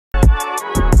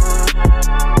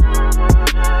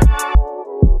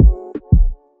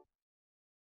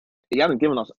he hasn't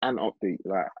given us an update.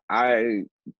 Like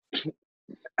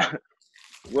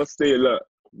what's stay alert?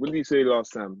 What did he say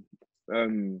last time?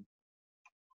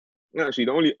 Actually,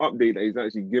 the only update that he's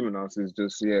actually given us is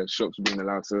just shops being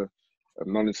allowed to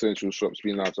non-essential shops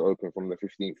being allowed to open from the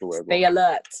 15th or whatever. Stay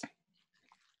alert.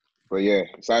 But yeah,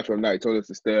 aside from that, he told us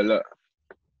to stay alert.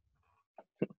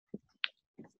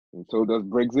 He told us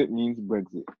Brexit means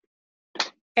Brexit.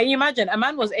 Can you imagine? A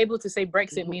man was able to say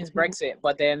Brexit means Brexit,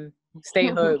 but then stay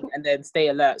home and then stay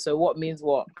alert. So what means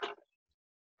what?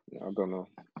 I don't know.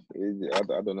 I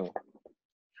don't know.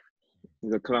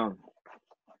 He's a clown.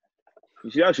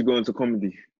 You should actually go into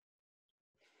comedy.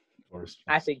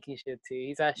 I think he should too.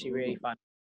 He's actually really funny.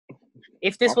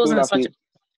 If this wasn't such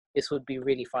this would be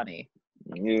really funny.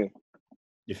 Yeah.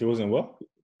 If it wasn't what?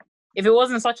 If it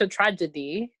wasn't such a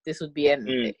tragedy, this would be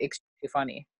extremely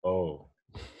funny. Oh.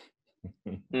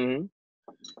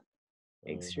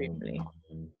 Extremely.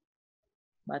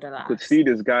 But I could see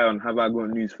this guy on Have I Got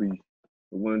News For You?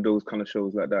 One of those kind of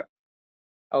shows like that.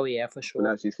 Oh yeah, for sure.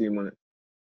 We'll actually see him on it.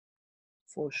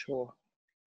 For sure.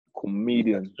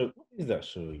 Comedian. What is that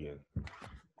show again?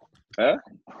 Huh?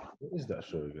 What is that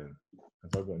show again?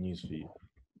 Have I Got News For You?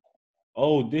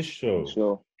 Oh, this show.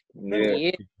 Sure.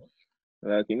 Yeah.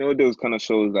 Like, you know those kind of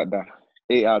shows like that.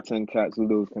 8 out of 10 cats, all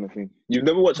those kind of things. You've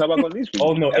never watched Have I Got News For You?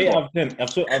 Oh no, 8 out of 10.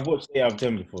 I've watched 8 out of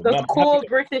 10 before. The core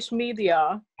British media.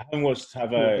 I haven't watched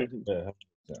Have I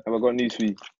Got News For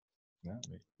You? Yeah,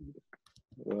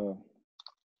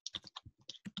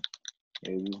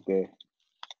 he's there.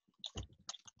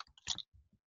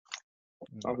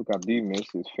 I think I do miss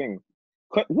this thing.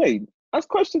 Wait, has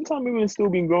Question Time even still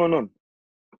been going on?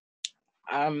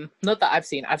 Not that I've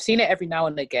seen. I've seen it every now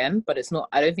and again, but it's not.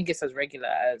 I don't think it's as regular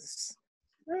as.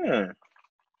 Yeah.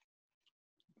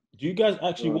 Do you guys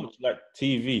actually watch like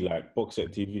TV, like box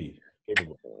set TV?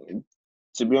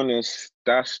 To be honest,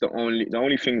 that's the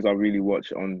only things I really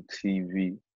watch on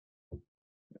TV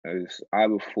is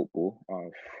either football,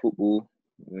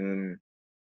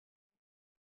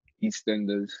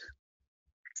 EastEnders.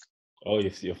 Oh,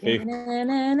 yes, your favorite.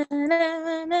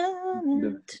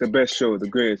 The best show, the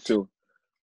greatest show.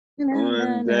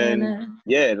 And then,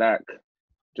 like,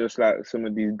 just like some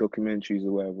of these documentaries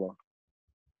or whatever.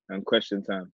 And Question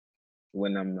Time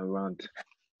when I'm around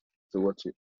to watch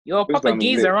it. You're a proper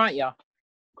geezer, aren't you?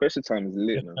 Question Time is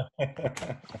lit, man.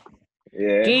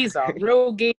 Yeah. Geezer,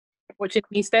 real geezer. Watching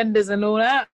EastEnders and all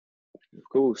that. Of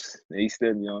course,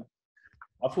 EastEnders, yeah.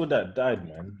 I thought that died,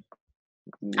 man.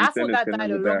 I thought that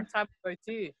died a long time ago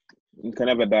too. It can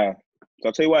never die. So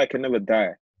I'll tell you why it can never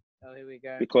die. Oh, here we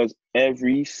go. Because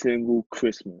every single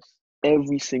Christmas,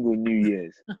 every single New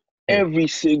Year's, every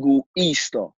single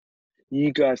Easter,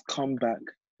 you guys come back,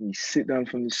 and you sit down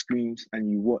from the screens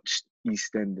and you watch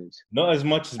EastEnders. Not as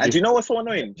much as. And do you know what's so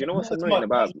annoying? Do you know what's annoying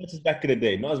about it? Not as much as back in the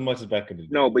day. Not as much as back in the day.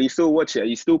 No, but you still watch it.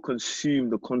 You still consume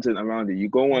the content around it. You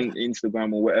go on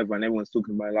Instagram or whatever, and everyone's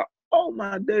talking about it, like, oh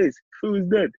my days, who's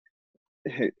dead?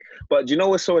 But do you know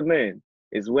what's so annoying?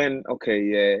 Is when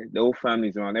the whole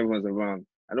family's around, everyone's around.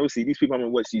 And obviously, these people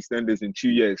haven't watched EastEnders in 2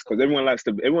 years because everyone that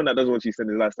doesn't watch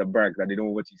EastEnders likes to brag that they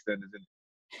don't watch EastEnders.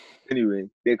 Anyway,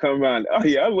 they come around, oh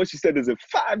yeah, I watched EastEnders in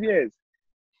 5 years.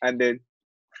 And then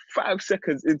 5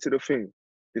 seconds into the thing,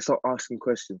 they start asking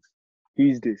questions.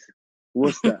 Who's this?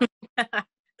 What's that?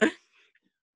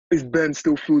 Is Ben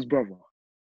still Phil's brother?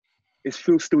 Is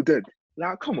Phil still dead?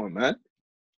 Like, come on, man.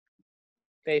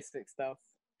 Basic stuff.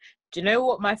 Do you know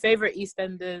what my favorite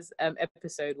EastEnders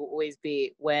episode will always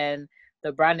be? When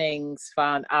the Brannings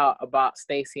found out about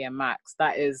Stacey and Max.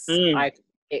 That is iconic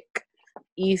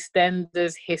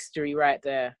EastEnders history right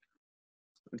there.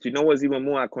 Do you know what's even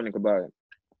more iconic about it?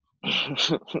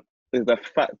 Is the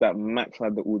fact that Max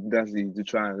had the audacity to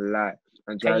try and lie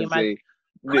and try to say,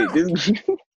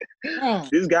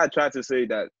 this guy tried to say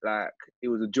that like it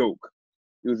was a joke.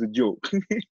 It was a joke.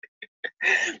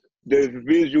 There's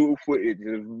visual footage,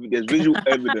 there's visual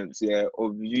evidence,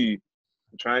 of you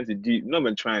trying to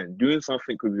doing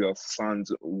something with your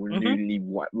son's newly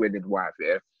wedded wife,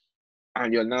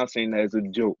 and you're now saying that it's a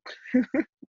joke.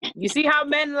 You see how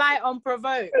men lie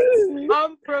unprovoked?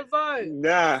 Unprovoked.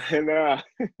 Nah.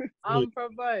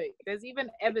 Unprovoked. There's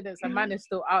even evidence a man is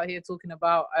still out here talking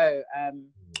about,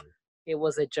 it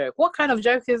was a joke. What kind of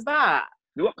joke is that?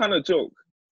 What kind of joke?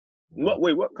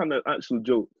 What kind of actual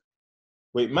joke?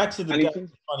 Wait, Max is the guy with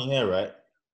funny hair, right?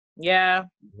 Yeah.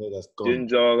 Yeah, that's gone.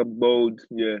 Ginger, bold,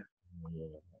 yeah.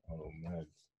 Oh, man.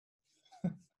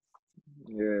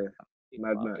 Yeah,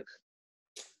 Mad Max.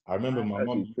 I remember my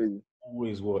mum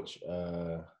always watch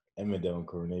Emmerdale on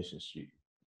Coronation Street.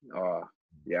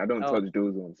 Yeah, I don't touch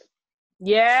those ones.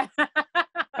 Yeah.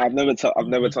 I've never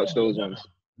touched those ones.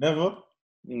 Never?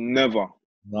 Never.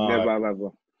 Nah, Never,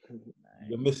 ever.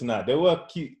 you're missing out. There were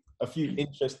a few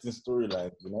interesting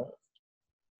storylines, you know?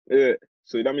 Yeah.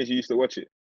 So that means you used to watch it?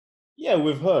 Yeah,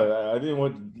 with her. I didn't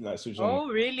want to like switch on. Oh,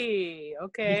 really?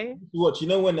 Okay. Watch, you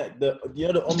know when the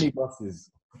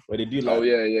omnibuses where they do like Oh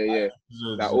yeah.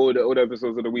 Like all the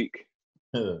episodes of the week.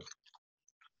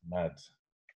 Mad.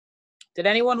 Did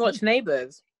anyone watch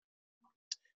Neighbours?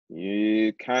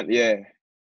 You can't, yeah.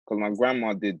 Because my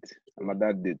grandma did and my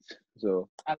dad did. So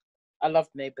I loved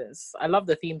Neighbours. I love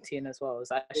the theme tune as well.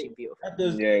 It's actually beautiful.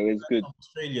 Yeah, it was good.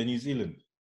 Australia, New Zealand.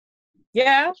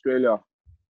 Yeah. Australia.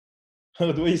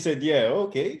 The way you said, yeah,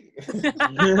 okay.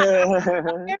 I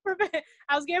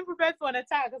was getting prepared for an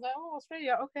attack. I was like, oh,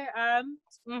 Australia, okay,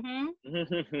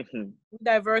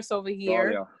 diverse over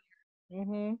here.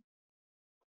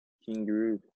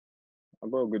 Kangaroo.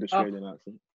 I've got a good Australian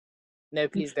accent. No,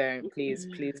 please don't. Please.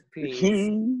 Leave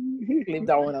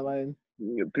that one alone.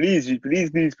 Please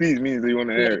means that you want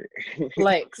to hear it.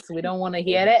 Flex. We don't want to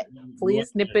hear it.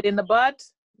 Please nip it in the bud.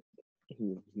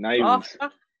 Nice.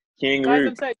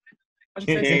 Kangaroo. Guys, I'm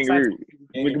so excited.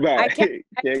 I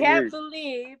can't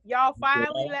believe y'all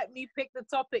finally let me pick the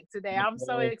topic today. I'm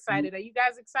so excited. Are you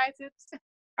guys excited?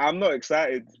 I'm not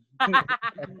excited. I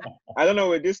don't know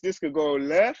where this could go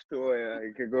left or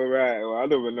it could go right. Or I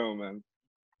don't even know, man.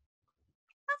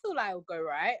 I feel like it'll go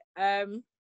right.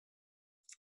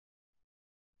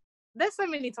 There's so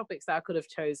many topics that I could have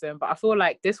chosen, but I feel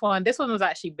like this one was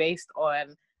actually based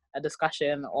on a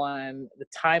discussion on the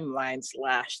timeline /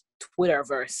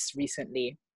 Twitterverse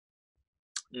recently.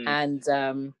 And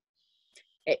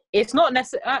it's not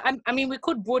necessarily, I mean, we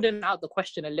could broaden out the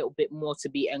question a little bit more to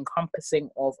be encompassing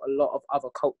of a lot of other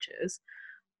cultures.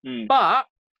 But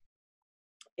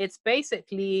it's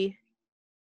basically,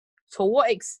 to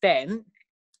what extent,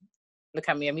 look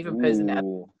at me, I'm even posing it.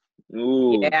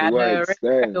 Yeah, I know.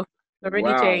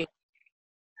 Already changed.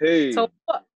 Hey. To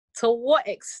what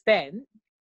extent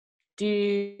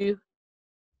do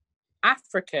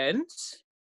Africans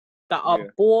that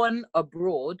are born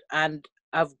abroad and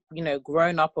have,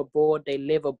 grown up abroad, they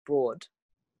live abroad,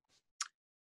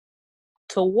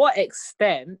 to what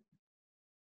extent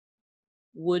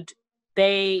would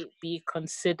they be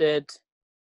considered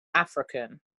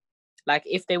African? Like,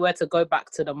 if they were to go back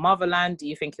to the motherland, do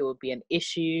you think it would be an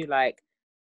issue? Like,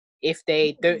 if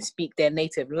they don't speak their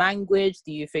native language,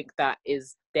 do you think that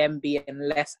is them being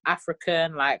less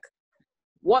African? Like,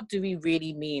 what do we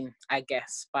really mean, I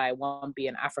guess, by one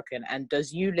being African? And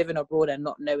does you living abroad and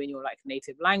not knowing your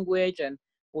native language and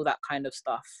all that kind of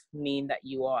stuff mean that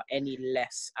you are any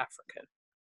less African?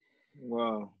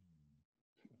 Wow.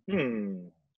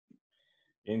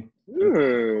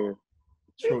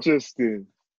 Interesting.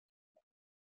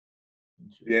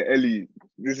 Yeah, Ellie,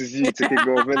 this is you to kick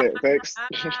off, innit? Thanks.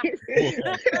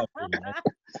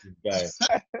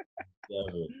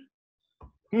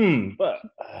 But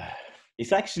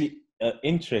it's actually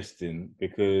interesting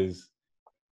because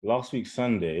last week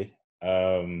Sunday,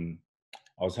 I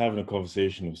was having a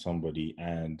conversation with somebody,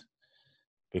 and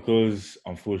because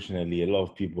unfortunately a lot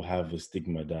of people have a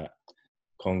stigma that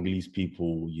Congolese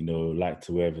people, like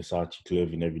to wear Versace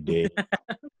clothing every day,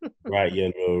 bright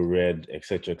yellow, red,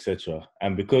 etc.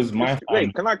 And because my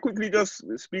wait, can I quickly just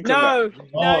speak on that?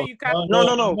 No, you can't.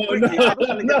 No, quickly. I just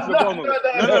want to get to the bottom of it.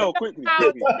 No, quickly. I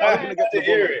just want to get to the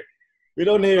bottom of it. We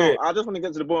don't hear it. I just want to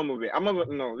get to the bottom of it.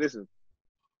 Listen.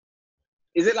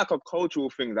 Is it like a cultural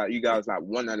thing that you guys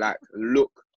want to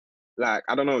look like,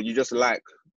 I don't know, you just like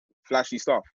flashy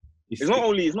stuff? It's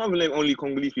not even only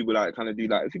Congolese people that kind of do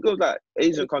that. If you go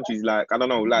Asian countries, I don't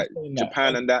know,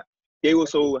 Japan and that, they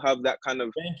also have that kind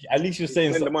of. Thank you. At least you're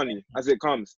saying spend the money as it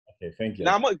comes. Okay, thank you.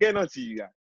 Now I'm not getting on to you guys.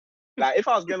 If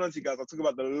I was getting on to you guys, I'll talk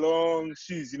about the long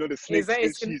shoes, the snake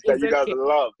shoes that you guys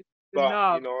love.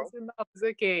 But it's enough. It's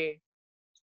okay.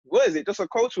 What is it? Just a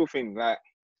cultural thing, I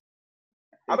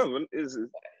don't know. It's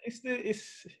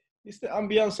the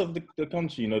ambience of the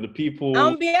country, the people.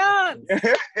 Ambience.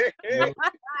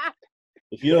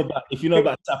 If you know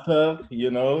about Sapper,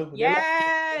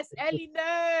 Yes, Ellie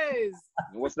knows.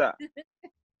 What's that?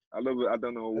 I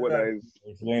don't know what that is.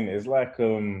 Explain it. It's like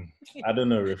I don't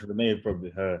know if Renee probably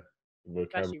heard.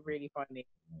 It's actually really funny.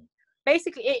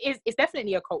 Basically, it's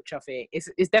definitely a culture thing.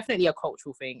 It's definitely a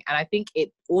cultural thing, and I think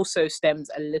it also stems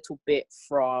a little bit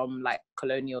from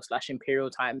colonial /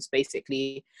 imperial times.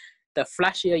 Basically, the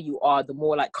flashier you are, the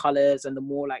more colors and the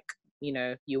more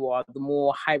you are, the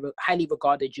more highly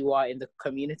regarded you are in the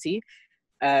community.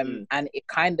 And it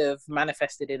kind of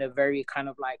manifested in a very kind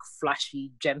of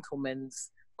flashy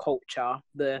gentleman's culture,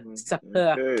 the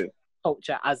sapeur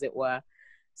culture, as it were.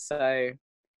 So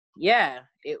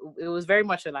it was very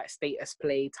much a like status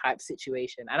play type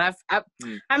situation. And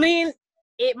I mean,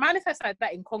 it manifests like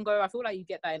that in Congo. I feel like you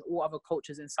get that in all other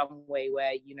cultures in some way,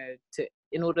 where, you know,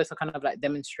 in order to kind of like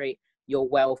demonstrate your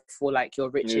wealth or like your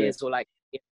riches or like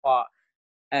your art.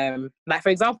 Like, for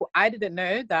example, I didn't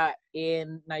know that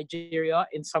in Nigeria,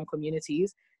 in some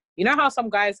communities, you know how some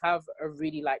guys have a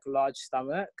really like large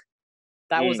stomach?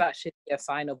 That was actually a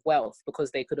sign of wealth,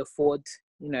 because they could afford,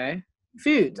 you know,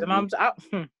 food. And I'm I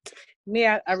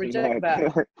reject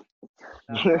that.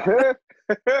 I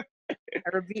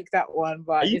rebuke that one,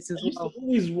 but it's as well. I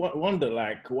always wonder,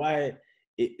 like, why,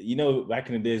 you know, back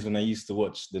in the days when I used to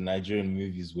watch the Nigerian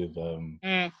movies with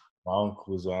my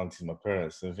uncles or aunties, my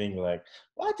parents, and think like,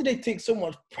 why do they take so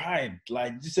much pride?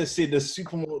 Like, just to see the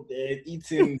supermodel there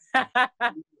eating,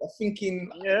 thinking,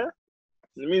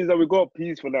 it means that we got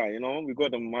peace for that, you know. We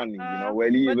got the money, you know. We're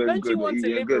but even don't good. you want to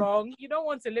live good. long? You don't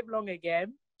want to live long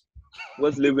again.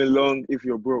 What's living long if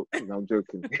you're broke? No, I'm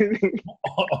joking.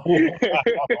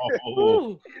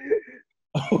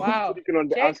 Wow. I'm speaking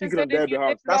on their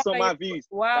behalf. That's not my views.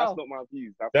 Wow. That's not my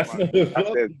views. That's them.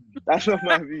 That's not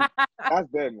my views.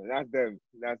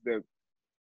 That's them.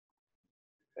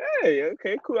 Hey,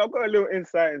 okay, cool. I've got a little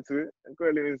insight into it.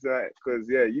 Because,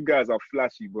 you guys are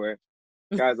flashy, boy.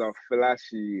 Guys are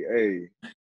flashy. Hey.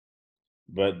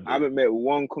 But I haven't met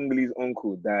one Congolese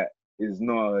uncle that is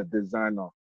not a designer.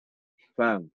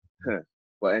 Fam.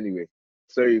 But anyway,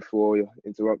 sorry for your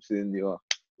interruption. You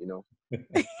know. I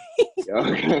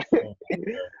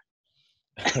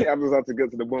just have to get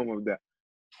to the bottom of that.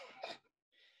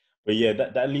 But yeah,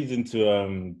 that leads into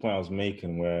the point I was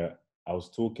making, where I was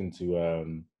talking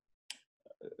to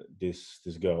this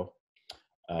girl,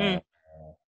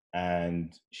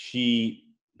 and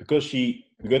because we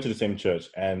go to the same church,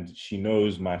 and she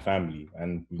knows my family,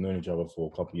 and we've known each other for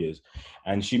a couple of years,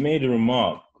 and she made a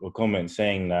remark or comment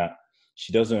saying that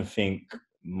she doesn't think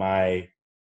my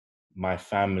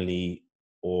family,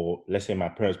 or let's say my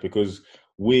parents, because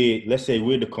they're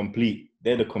the complete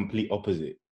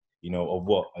opposite, you know, of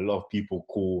what a lot of people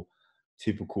call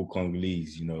typical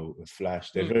Congolese, you know,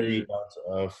 flash. They're very down to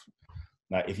earth.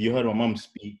 Like, if you heard my mum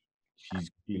speak,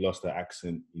 she lost her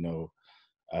accent, you know,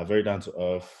 very down to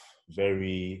earth,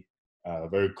 very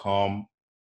calm.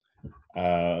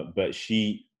 But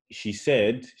she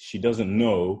said she doesn't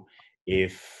know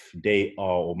if they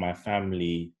are, or my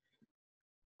family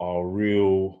are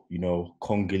real, you know,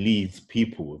 Congolese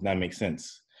people, if that makes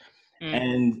sense.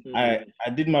 And I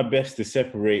did my best to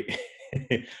separate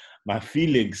my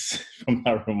feelings from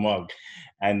that remark,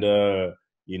 and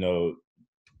you know,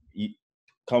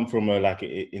 come from a like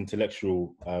a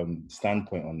intellectual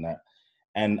standpoint on that.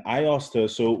 And I asked her,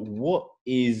 so what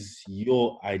is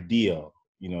your idea,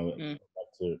 you know,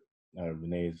 back to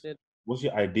Renee's, what's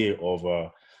your idea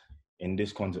of in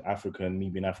this context, African, me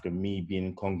being African, me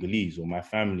being Congolese, or my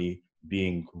family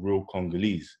being real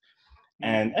Congolese?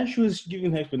 And as she was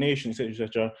giving her explanation,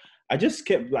 etc., I just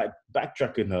kept like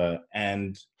backtracking her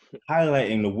and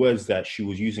highlighting the words that she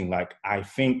was using. Like, I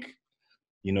think,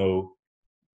 you know,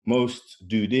 most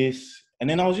do this. And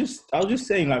then I was just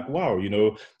saying, like, wow, you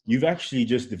know, you've actually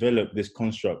just developed this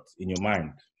construct in your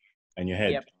mind and your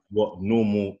head, what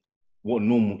normal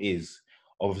is,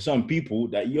 of some people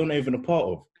that you're not even a part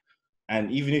of.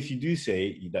 And even if you do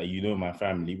say that you know my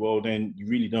family, well, then you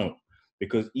really don't.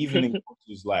 Because even in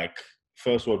countries like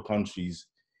first world countries,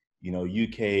 you know,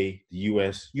 UK, the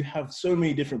US, you have so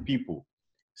many different people.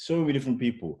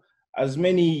 As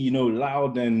many, you know,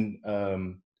 loud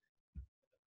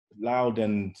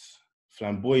and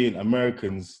flamboyant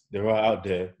Americans there are out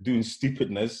there doing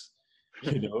stupidness,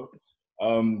 you know.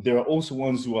 There are also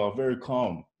ones who are very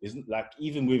calm. Isn't like,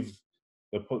 even with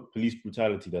the police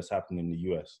brutality that's happening in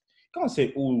the US, you can't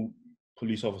say all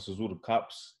police officers, all the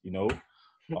cops, you know,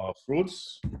 are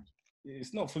frauds.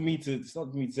 It's not for me to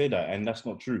say that, and that's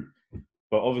not true.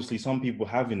 But obviously, some people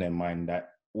have in their mind that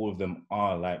all of them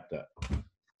are like that.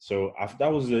 So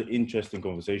that was an interesting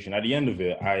conversation. At the end of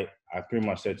it, I pretty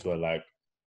much said to her, like,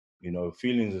 you know,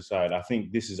 feelings aside, I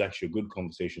think this is actually a good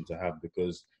conversation to have,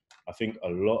 because I think a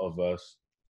lot of us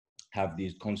have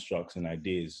these constructs and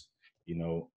ideas, you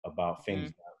know, about things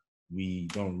that we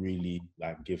don't really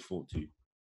like give thought to.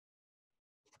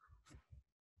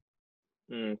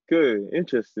 Good,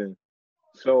 interesting.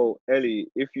 So, Ellie,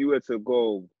 if you were to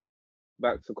go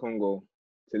back to Congo,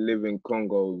 to live in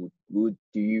Congo, do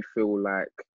you feel like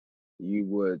you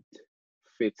would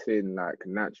fit in like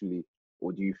naturally,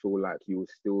 or do you feel like you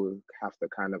would still have to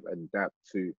kind of adapt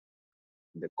to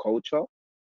the culture,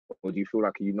 or do you feel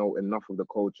like you know enough of the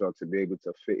culture to be able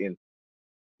to fit in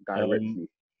directly?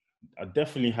 I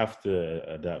definitely have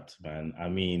to adapt, man. I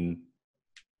mean,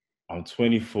 I'm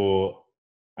 24.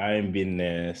 I ain't been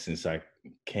there since I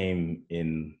came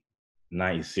in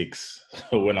 96.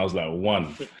 So when I was like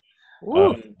 1.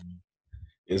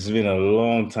 It's been a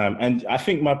long time. And I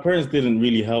think my parents didn't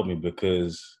really help me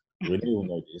because Renee will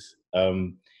know this.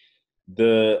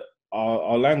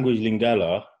 Our language,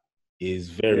 Lingala, is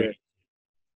very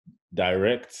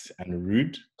direct and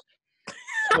rude.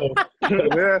 So,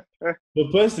 but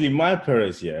personally, my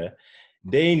parents,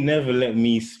 they never let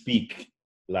me speak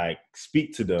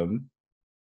to them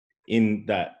in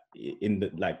that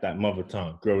mother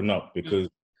tongue growing up, because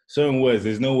certain words,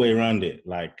 there's no way around it.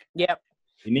 Like,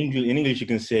 in English you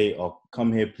can say, "Oh,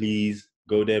 come here, please.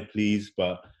 Go there, please."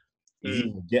 But it's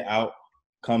either get out,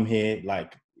 come here.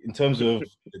 Like, in terms of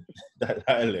that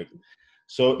dialect.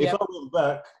 So if I went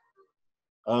back,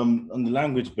 on the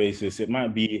language basis, it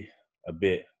might be a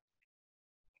bit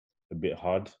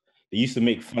hard. They used to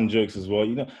make fun jokes as well.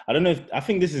 I don't know I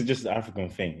think this is just an African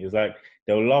thing. It's like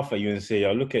they'll laugh at you and say,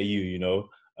 "I'll look at you,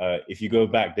 if you go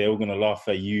back, they're all gonna laugh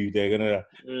at you. They're gonna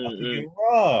I'm thinking,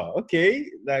 okay,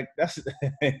 like that's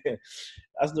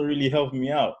that's not really helping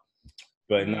me out."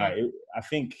 But I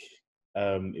think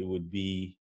it would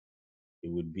be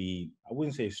I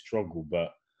wouldn't say a struggle,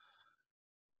 but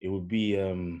it would be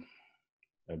a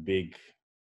big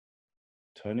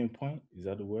turning point. Is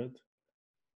that the word?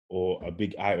 Or a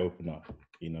big eye opener,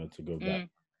 to go back.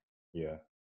 Yeah.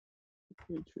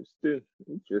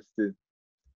 Interesting.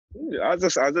 I was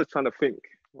just trying to think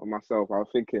of myself. I was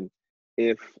thinking,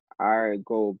 if I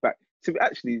go back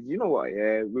actually, you know what?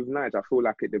 Yeah, with Nige, I feel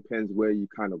like it depends where you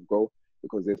kind of go,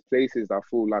 because there's places I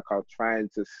feel like I'm trying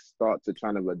to start to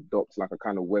kind of adopt like a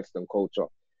kind of Western culture,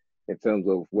 in terms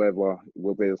of whether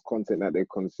it's content that they're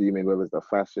consuming, whether it's the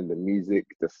fashion, the music,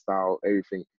 the style,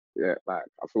 everything. Yeah, like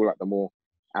I feel like the more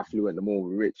affluent, the more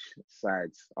rich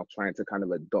sides are trying to kind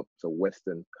of adopt a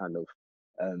Western kind of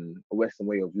a Western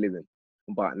way of living.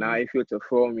 But now, if you were to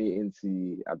throw me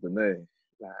into, I don't know,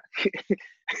 like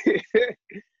if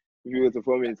you were to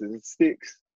throw me into the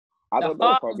sticks, I don't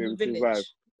know if I'll be able to survive.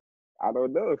 I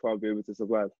don't know if I'll be able to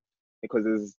survive, because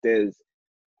there's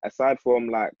aside from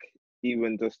like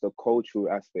even just the cultural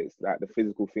aspects, like the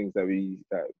physical things that we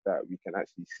can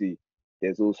actually see,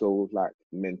 there's also like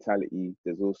mentality.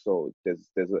 There's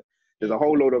a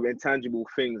whole load of intangible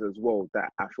things as well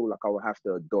that I feel like I will have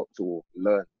to adopt or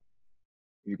learn.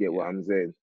 You get what I'm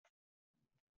saying?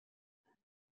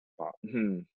 But,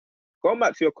 going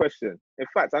back to your question. In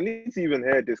fact, I need to even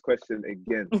hear this question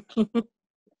again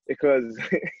because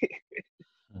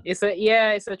it's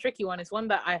a tricky one. It's one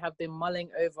that I have been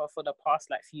mulling over for the past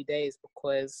like few days,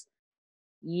 because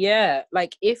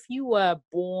like if you were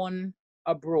born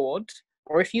abroad,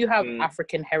 or if you have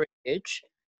African heritage,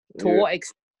 to what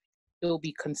extent will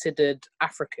be considered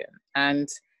African? And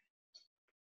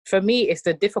for me, it's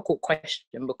a difficult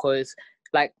question, because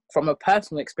like from a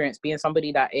personal experience, being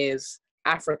somebody that is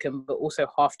African but also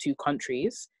half two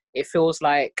countries, it feels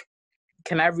like,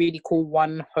 can I really call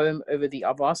one home over the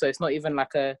other? So it's not even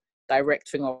like a direct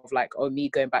thing of like, oh, me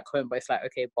going back home, but it's like,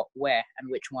 okay, but where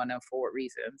and which one and for what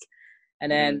reasons?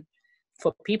 And then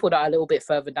for people that are a little bit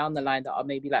further down the line, that are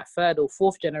maybe like third or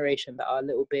fourth generation, that are a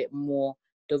little bit more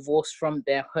divorced from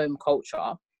their home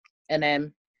culture, and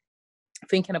then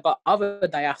thinking about other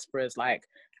diasporas like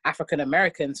African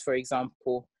Americans, for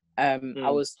example, I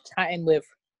was chatting with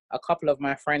a couple of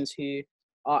my friends who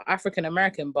are African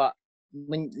American, but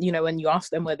when you ask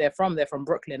them where they're from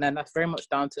Brooklyn, and that's very much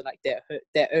down to like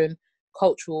their own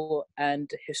cultural and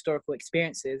historical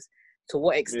experiences. To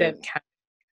what extent can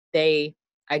they,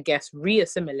 I guess,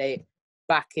 re-assimilate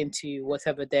back into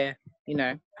whatever their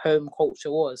home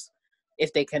culture was,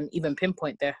 if they can even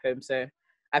pinpoint their home? So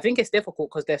I think it's difficult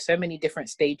because there's so many different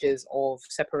stages of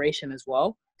separation as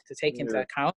well to take into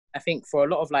account. I think for a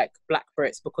lot of like Black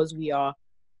Brits, because we are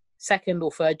second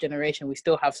or third generation, we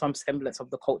still have some semblance of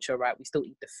the culture, right? We still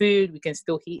eat the food, we can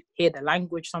still hear the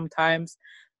language sometimes.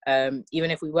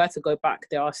 Even if we were to go back,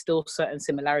 there are still certain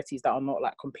similarities that are not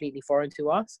like completely foreign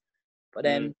to us. But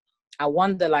then I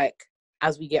wonder, like,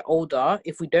 as we get older,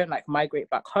 if we don't like migrate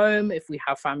back home, if we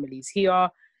have families here,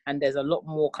 and there's a lot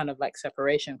more kind of like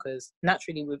separation, because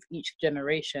naturally with each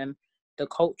generation, the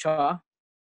culture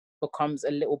becomes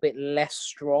a little bit less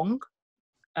strong.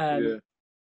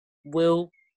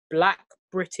 Will Black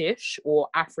British or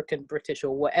African British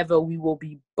or whatever we will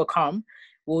become,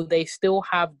 will they still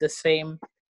have the same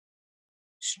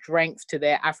strength to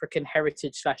their African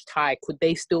heritage / tie? Could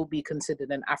they still be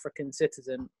considered an African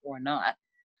citizen or not?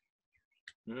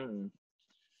 That's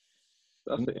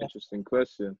an interesting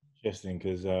question. Interesting,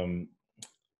 because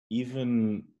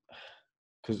even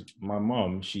because my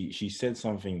mom, she said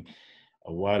something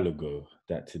a while ago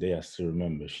that today I still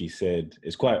remember. She said,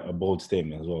 it's quite a bold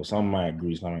statement as well. Some might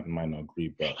agree, some might not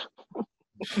agree, but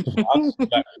us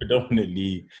that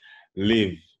predominantly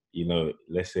live, you know,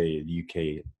 let's say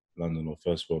UK, London, or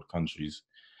first world countries,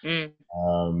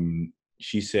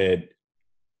 she said,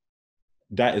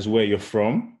 that is where you're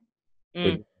from,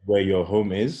 but where your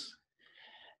home is.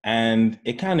 And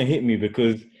it kind of hit me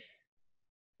because,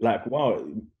 like, wow,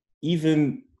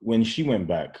 even when she went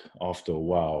back after a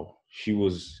while, she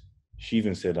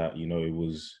even said that, you know, it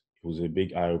was a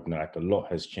big eye opener. Like, a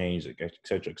lot has changed, et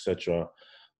cetera, et cetera.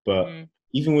 But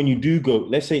even when you do go,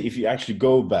 let's say if you actually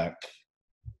go back,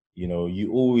 you know,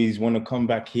 you always want to come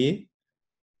back here.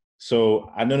 So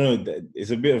I don't know,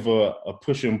 it's a bit of a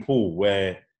push and pull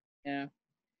where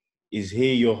is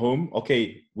here your home?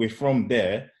 Okay, we're from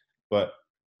there, but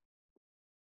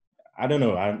I don't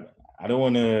know. I don't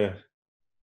want to.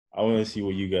 I want to see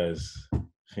what you guys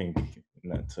think in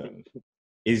that term.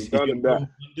 Is your home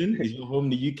London? Is your home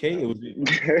the UK? Or is it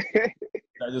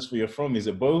not just where you're from? Is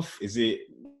it both? Is it?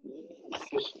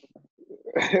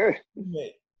 I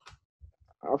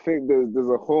think there's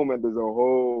a home and there's a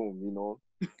home, you know.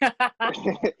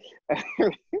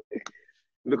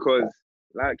 Because,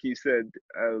 like you said,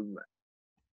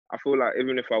 I feel like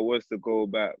even if I was to go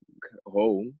back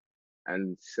home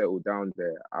and settle down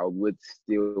there, I would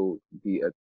still be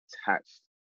attached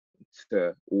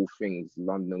to all things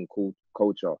London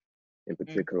culture in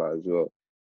particular as well,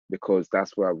 because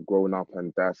that's where I've grown up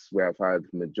and that's where I've had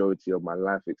the majority of my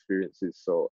life experiences.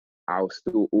 So I'll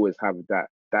still always have that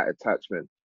attachment.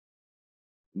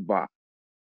 But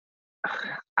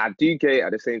I do get it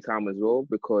at the same time as well,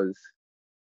 because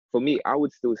for me, I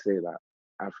would still say that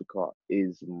Africa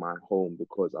is my home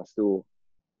because I still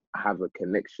have a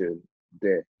connection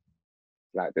there.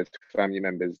 Like, there's family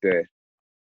members there.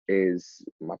 Is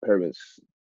my parents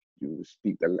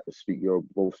speak Yoruba,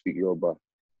 both speak Yoruba.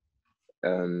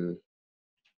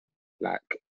 Like,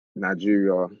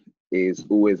 Nigeria is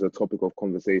always a topic of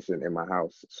conversation in my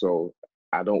house. So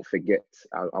I don't forget.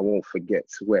 I won't forget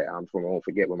where I'm from. I won't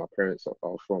forget where my parents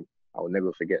are from. I will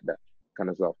never forget that kind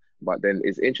of stuff. But then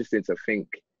it's interesting to think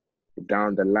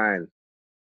down the line,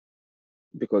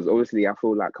 because obviously I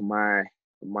feel like my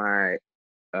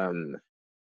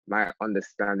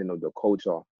understanding of the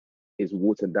culture is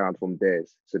watered down from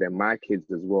theirs. So then my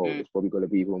kids as well, it's probably going to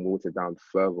be even watered down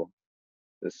further.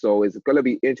 And so it's going to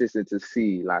be interesting to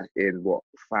see, like, in what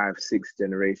 5-6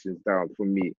 generations down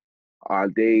from me, are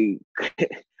they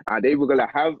going to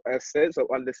have a sense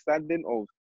of understanding of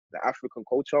the African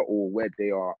culture, or where they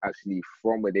are actually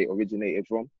from, where they originated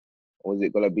from? Or is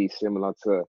it going to be similar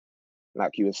to,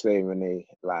 like you were saying, Renee,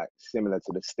 like similar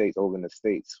to the States, over in the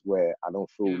States, where I don't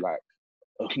feel like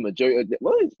majority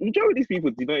of these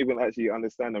people do not even actually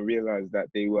understand and realize that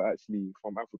they were actually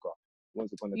from Africa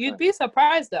once upon a time. You'd be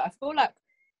surprised that I feel like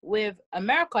with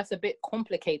America it's a bit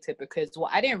complicated, because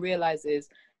what I didn't realize is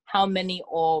how many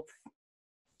of,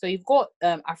 so you've got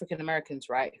African Americans,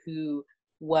 right, who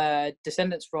were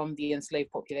descendants from the enslaved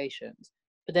populations,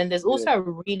 but then there's also a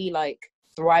really like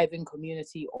thriving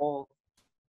community of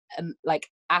like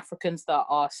Africans that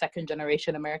are second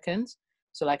generation Americans.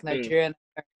 So like Nigerian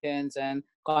Americans and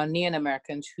Ghanaian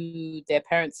Americans who their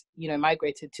parents, you know,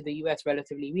 migrated to the US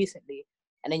relatively recently.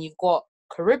 And then you've got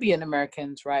Caribbean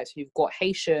Americans, right? So you've got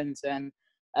Haitians and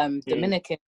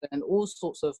Dominicans and all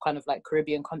sorts of kind of like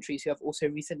Caribbean countries who have also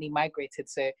recently migrated.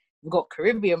 So you've got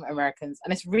Caribbean Americans,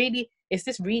 and it's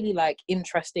this really like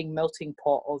interesting melting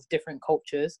pot of different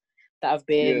cultures that have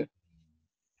been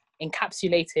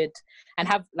encapsulated and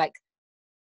have like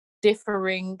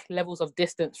differing levels of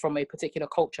distance from a particular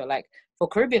culture. Like for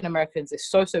Caribbean Americans, it's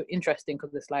so interesting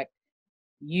because it's like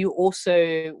you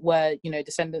also were, you know,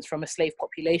 descendants from a slave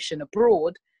population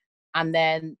abroad, and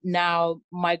then now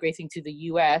migrating to the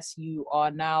US, you are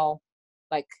now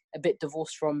like a bit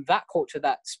divorced from that culture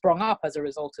that sprung up as a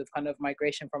result of kind of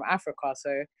migration from Africa.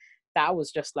 So that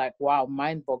was just like, wow,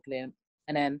 mind-boggling.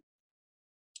 And then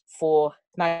for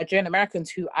Nigerian Americans,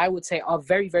 who I would say are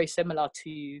very, very similar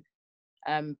to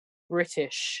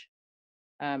British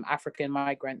African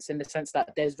migrants, in the sense that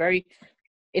it's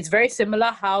very similar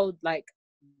how like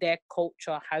their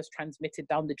culture has transmitted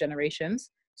down the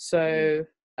generations. So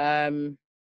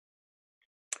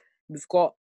we've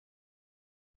got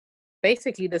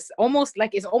basically this almost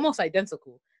like, it's almost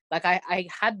identical. Like I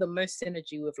had the most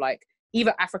synergy with like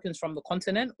either Africans from the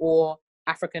continent or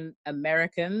African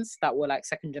Americans that were like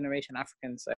second generation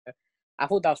Africans. So I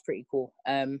thought that was pretty cool.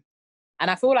 And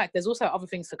I feel like there's also other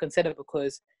things to consider,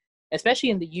 because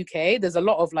especially in the UK, there's a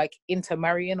lot of like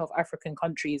intermarrying of African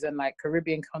countries and like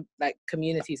Caribbean like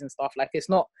communities and stuff. Like it's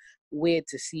not weird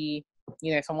to see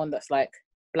you know, someone that's like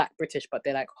Black British, but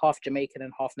they're like half Jamaican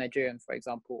and half Nigerian, for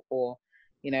example, or,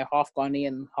 you know, half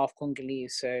Ghanaian, half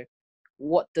Congolese. So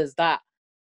what does that,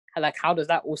 like, how does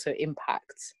that also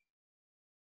impact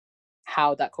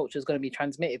how that culture is going to be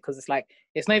transmitted? Because it's like,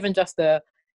 it's not even just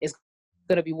it's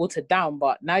going to be watered down,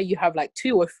 but now you have like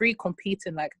 2 or 3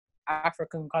 competing like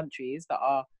African countries that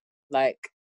are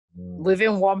like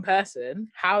within one person.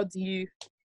 How do you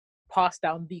pass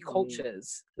down the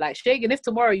cultures? Like, Shagan, if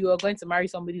tomorrow you are going to marry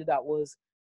somebody that was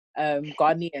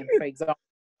Ghanaian, for example,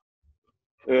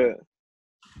 whose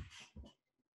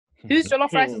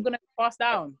jollof rice is going to be passed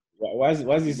down? Why is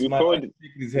this man shaking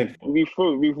his head for? We throw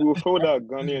that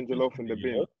Ghanaian jollof in the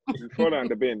bin. We throw that in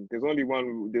the bin. There's only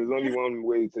one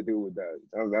way to deal with that.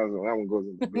 That one goes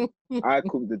in the bin. I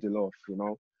cook the jollof, you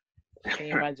know. Can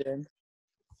you imagine?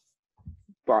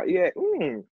 But yeah,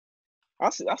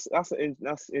 that's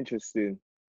interesting,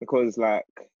 because like,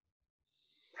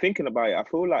 thinking about it, I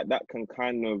feel like that can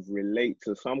kind of relate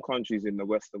to some countries in the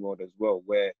Western world as well,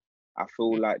 where I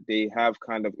feel like they have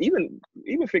kind of, even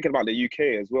thinking about the UK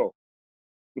as well,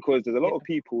 because there's a lot of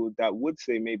people that would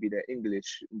say maybe they're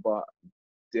English, but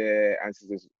their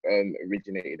ancestors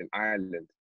originated in Ireland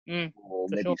or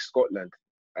maybe Scotland,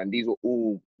 and these were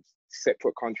all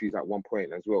separate countries at one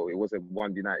point as well. It wasn't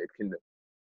one United Kingdom,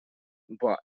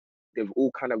 but they've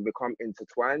all kind of become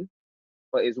intertwined.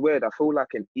 But it's weird. I feel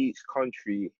like in each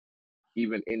country,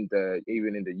 even in the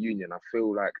union, I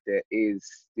feel like they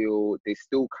still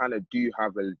kind of do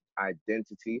have an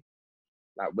identity.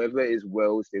 Like, whether it's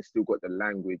Wales, they've still got the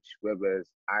language. Whether it's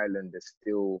Ireland, there's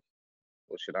still,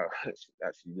 or should I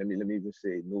actually let me even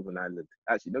say Northern Ireland.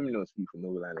 Actually, let me not speak for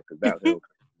Northern Ireland, because that will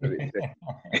let me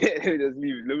just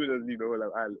leave the whole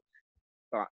of Ireland.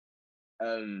 But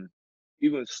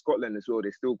even Scotland as well,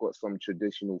 they still got some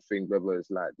traditional things, whether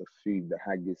it's like the food, the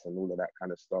haggis and all of that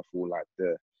kind of stuff, or like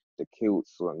the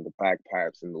kilts and the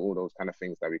bagpipes and all those kind of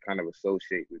things that we kind of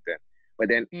associate with them. But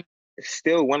then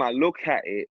still, when I look at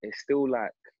it, it's still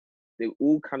like they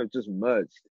all kind of just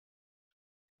merged.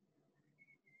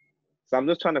 So I'm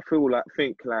just trying to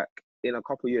think like in a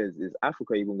couple of years, is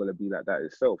Africa even going to be like that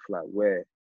itself? Like, where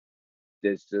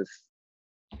there's just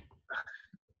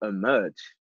a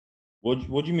merge. What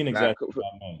do you mean exactly by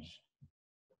merge?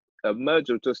 A merge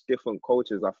of just different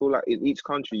cultures. I feel like in each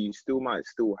country, you might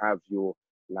still have your,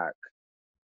 like,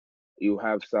 you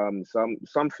have some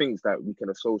things that we can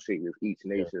associate with each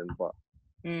nation, but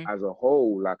as a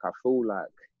whole, like, I feel like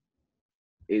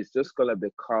it's just gonna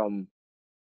become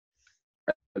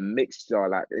a mixture.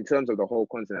 Like, in terms of the whole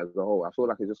continent as a whole, I feel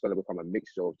like it's just gonna become a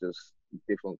mixture of just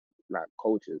different, like,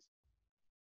 cultures.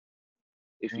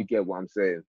 If you get what I'm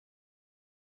saying.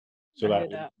 So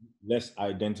like less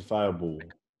identifiable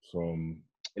from.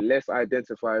 Less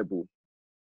identifiable.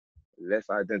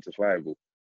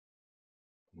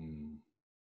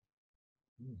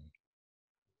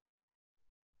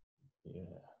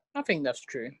 Yeah, I think that's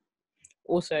true.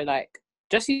 Also, like,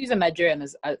 just using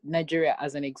Nigeria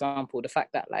as an example, the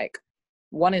fact that like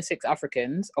 1 in 6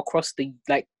 Africans across the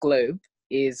like globe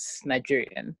is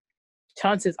Nigerian.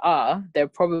 Chances are they're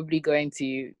probably going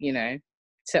to, you know,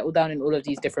 settle down in all of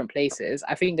these different places.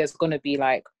 I think there's going to be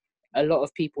like a lot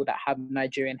of people that have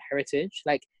Nigerian heritage.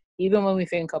 Like, even when we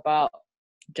think about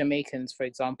Jamaicans, for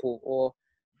example, or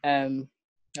a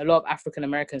lot of African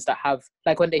Americans that have,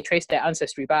 like, when they trace their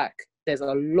ancestry back, there's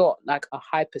a lot, like a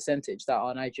high percentage that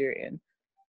are Nigerian.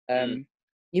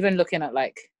 Even looking at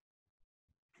like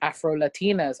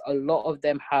Afro-Latinas, a lot of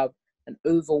them have an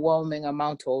overwhelming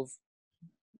amount of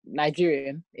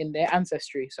Nigerian in their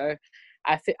ancestry. So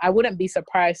I wouldn't be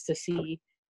surprised to see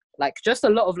like just a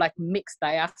lot of like mixed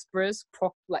diasporas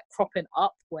cropping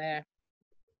up, where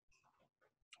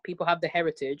people have the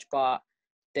heritage but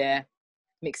they're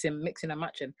mixing and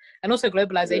matching. And also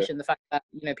globalization, the fact that,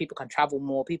 you know, people can travel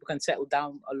more, people can settle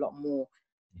down a lot more.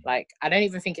 Like, I don't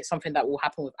even think it's something that will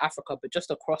happen with Africa, but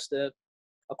just across the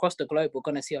globe, we're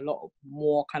going to see a lot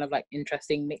more kind of like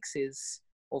interesting mixes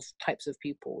of types of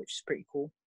people, which is pretty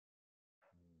cool.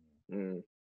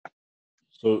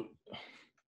 So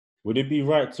would it be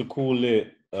right to call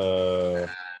it a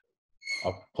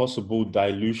possible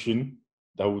dilution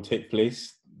that will take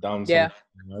place down some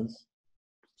lines?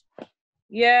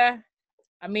 Yeah.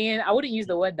 I mean, I wouldn't use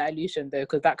the word dilution though,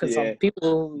 because that could some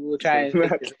people will try and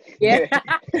take it.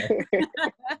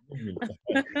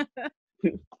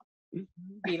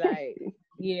 Be like,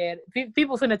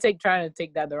 people finna trying to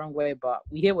take that the wrong way, but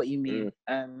we hear what you mean.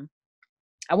 And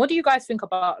what do you guys think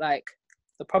about like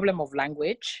the problem of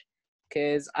language?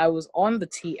 Because I was on the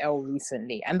TL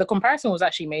recently, and the comparison was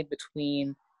actually made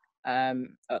between a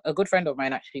good friend of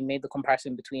mine actually made the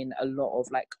comparison between a lot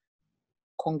of like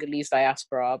Congolese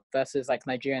diaspora versus like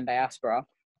Nigerian diaspora,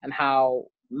 and how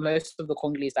most of the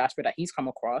Congolese diaspora that he's come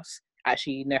across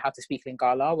actually know how to speak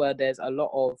Lingala, where there's a lot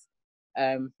of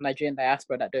Nigerian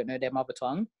diaspora that don't know their mother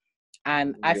tongue.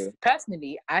 And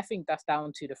personally, I think that's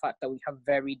down to the fact that we have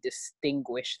very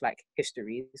distinguished like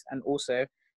histories, and also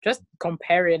just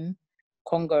comparing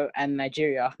Congo and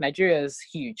Nigeria. Nigeria is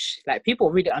huge. Like,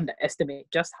 people really underestimate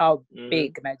just how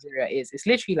big Nigeria is. It's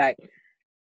literally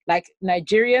like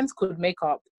Nigerians could make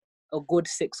up a good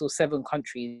 6 or 7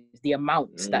 countries, the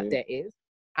amount that there is.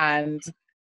 And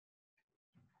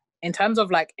in terms of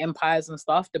like empires and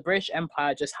stuff, the British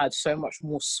Empire just had so much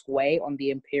more sway on the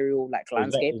imperial like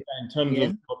landscape. Is that in terms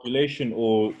of population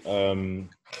or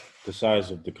the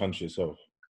size of the country itself?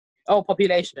 Oh,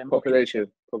 population.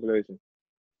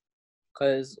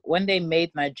 Because when they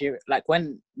made Nigeria, like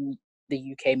when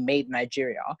the UK made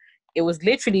Nigeria, it was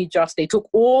literally just, they took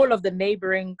all of the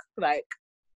neighboring like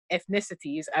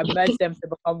ethnicities and merged them to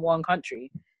become one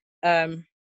country.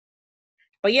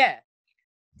 But yeah,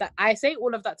 that I say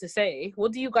all of that to say,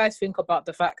 what do you guys think about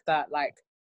the fact that like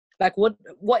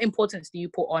what importance do you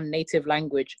put on native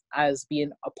language as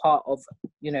being a part of,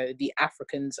 you know, the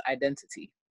African's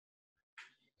identity?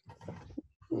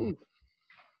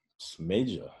 It's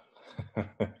major.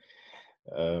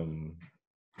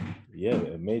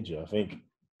 Yeah, major. I think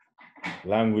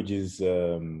language is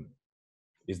the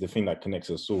thing that connects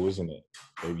us all, isn't it?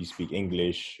 Whether you speak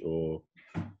English or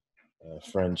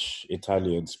French,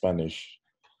 Italian, Spanish.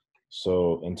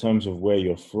 So in terms of where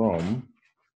you're from,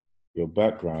 your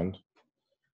background,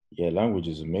 yeah, language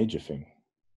is a major thing.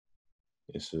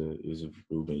 It's a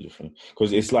real major thing.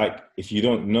 Because it's like, if you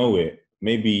don't know it,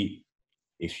 maybe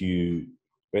if you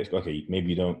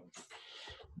don't,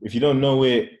 if you don't know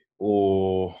it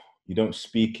or you don't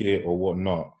speak it or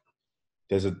whatnot,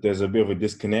 there's a bit of a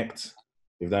disconnect,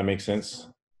 if that makes sense.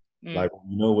 Like,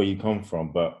 you know where you come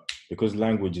from, but because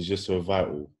language is just so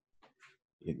vital,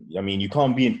 I mean, you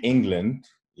can't be in England,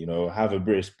 you know, have a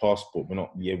British passport but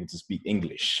not be able to speak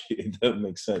English. It doesn't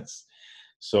make sense.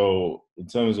 So in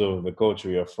terms of the culture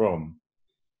you're from,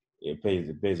 it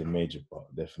plays a major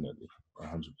part, definitely,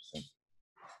 100%.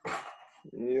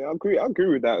 Yeah, I agree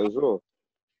with that as well.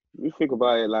 You think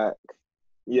about it, like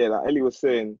Ellie was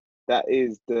saying, I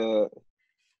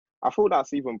thought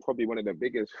that's even probably one of the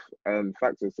biggest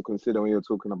factors to consider when you're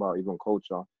talking about even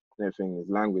culture and everything, is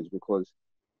language, because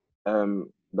the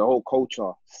whole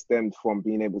culture stemmed from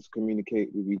being able to communicate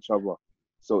with each other.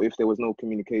 So if there was no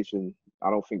communication, I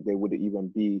don't think there would even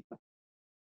be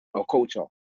a culture.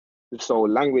 So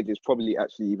language is probably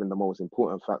actually even the most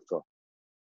important factor.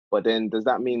 But then, does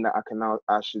that mean that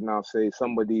I should now say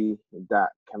somebody that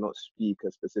cannot speak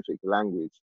a specific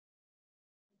language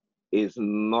is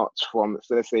not from,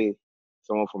 so let's say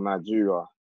someone from Nigeria,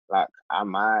 like,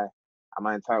 am I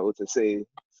entitled to say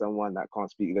someone that can't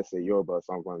speak, let's say Yoruba or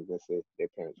someone, let's say their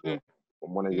parents were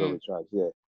from one of the Yoruba tribes,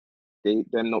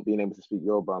 them not being able to speak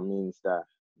Yoruba means that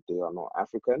they are not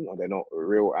African, or they're not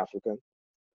real African?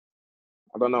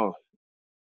 I don't know.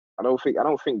 I don't think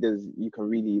you can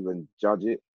really even judge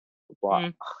it, but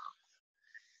it's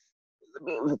a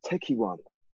bit of a techie one.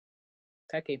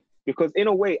 Because in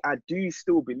a way, I do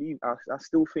still believe, I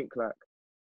still think, like,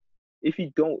 if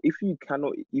you can't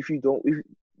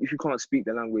speak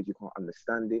the language, you can't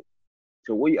understand it.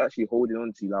 So what are you actually holding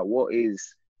on to? Like, what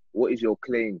is your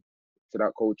claim to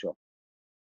that culture?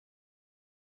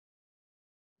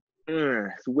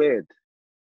 It's weird.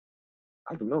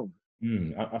 I don't know.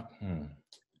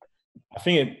 I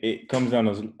think it comes down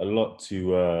a lot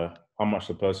to how much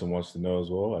the person wants to know as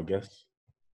well, I guess.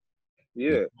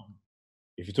 Yeah.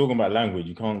 If you're talking about language,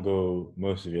 you can't go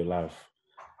most of your life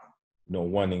not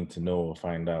wanting to know or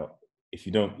find out if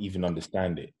you don't even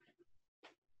understand it.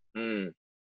 I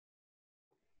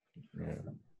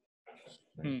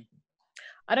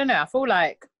don't know. I feel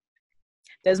like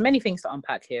there's many things to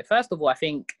unpack here. First of all, I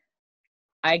think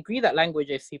I agree that language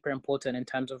is super important in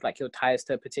terms of like your ties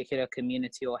to a particular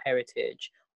community or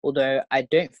heritage, although I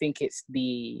don't think it's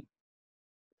the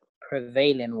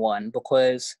prevailing one,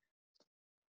 because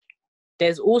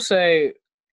there's also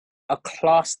a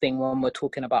class thing when we're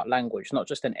talking about language, not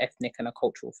just an ethnic and a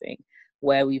cultural thing,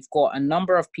 where we've got a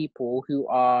number of people who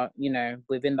are, you know,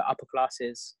 within the upper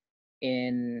classes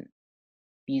in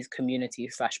these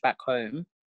communities / back home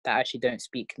that actually don't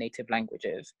speak native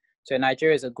languages. So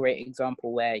Nigeria is a great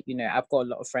example where, you know, I've got a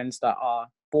lot of friends that are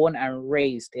born and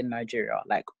raised in Nigeria,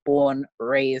 like born,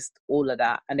 raised, all of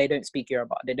that, and they don't speak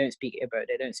Yoruba, they don't speak Igbo,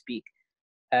 they don't speak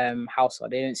Hausa,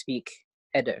 they don't speak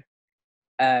Edo.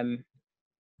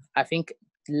 I think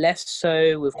less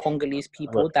so with Congolese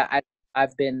people that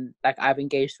I've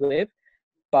engaged with,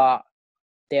 but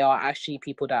there are actually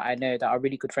people that I know that are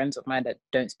really good friends of mine that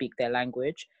don't speak their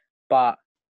language, but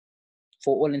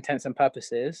for all intents and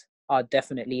purposes are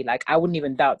definitely, like, I wouldn't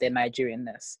even doubt their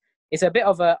Nigerianness. It's a bit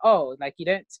of a, like, you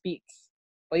don't speak,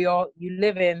 or you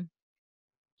live in,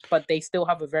 but they still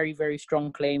have a very, very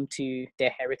strong claim to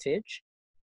their heritage.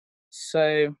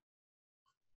 So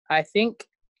I think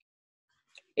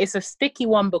it's a sticky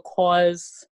one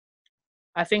because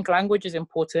I think language is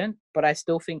important, but I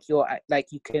still think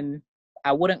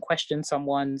I wouldn't question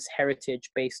someone's heritage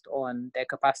based on their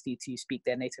capacity to speak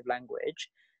their native language.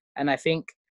 And I think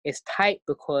it's tight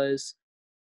because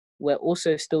we're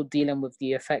also still dealing with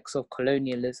the effects of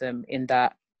colonialism, in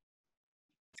that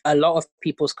a lot of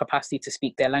people's capacity to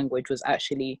speak their language was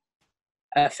actually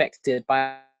affected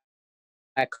by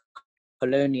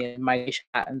colonial migration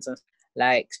patterns. And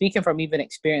like, speaking from even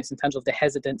experience in terms of the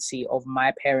hesitancy of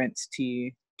my parents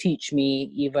to teach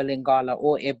me either Lingala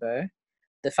or Igbo,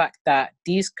 the fact that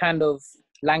these kind of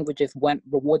languages weren't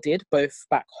rewarded both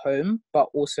back home but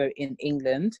also in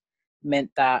England meant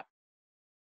that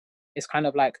it's kind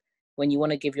of like, when you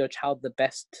want to give your child the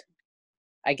best,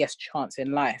 I guess, chance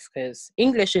in life, because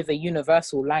English is a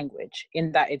universal language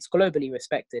in that it's globally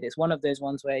respected. It's one of those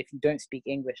ones where if you don't speak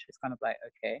English, it's kind of like,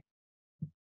 okay.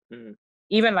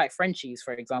 Even like Frenchies,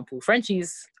 for example.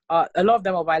 Frenchies, a lot of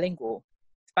them are bilingual.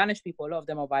 Spanish people, a lot of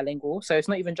them are bilingual. So it's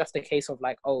not even just a case of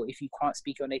like, if you can't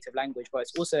speak your native language, but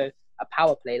it's also a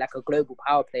power play, like a global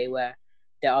power play, where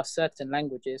there are certain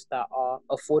languages that are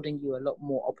affording you a lot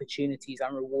more opportunities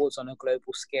and rewards on a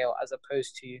global scale as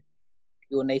opposed to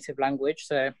your native language.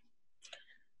 So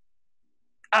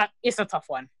it's a tough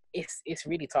one. It's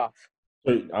really tough.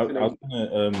 So I was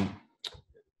going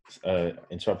to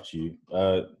interrupt you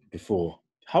before.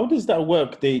 How does that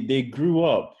work? They grew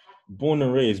up, born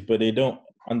and raised, but they don't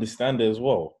understand it as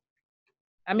well.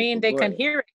 I mean, they can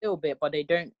hear it a little bit, but they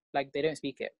don't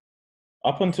speak it.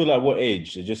 Up until like what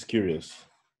age? They're just curious.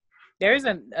 There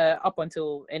isn't up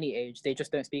until any age. They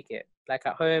just don't speak it. Like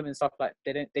at home and stuff, like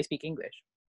they speak English.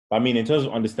 I mean, in terms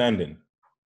of understanding.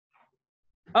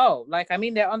 Oh, like, I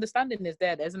mean, their understanding is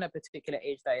there. There isn't a particular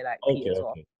age that they like peters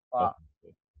off, but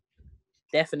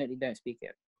definitely don't speak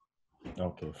it.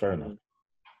 Okay, fair enough.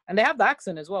 And they have the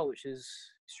accent as well, which is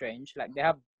strange. Like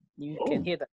you can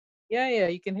hear that. Yeah,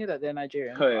 you can hear that they're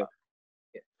Nigerian. So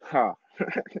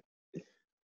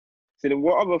then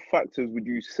what other factors would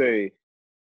you say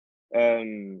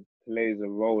plays a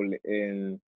role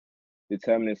in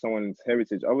determining someone's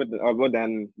heritage, other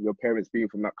than your parents being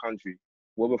from that country?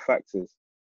 What other factors?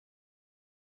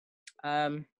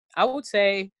 I would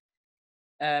say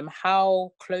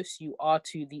how close you are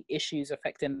to the issues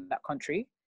affecting that country.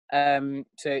 So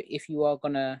if you are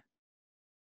gonna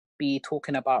be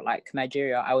talking about like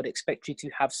Nigeria, I would expect you to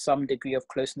have some degree of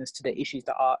closeness to the issues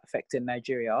that are affecting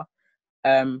Nigeria.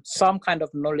 Some kind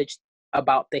of knowledge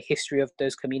about the history of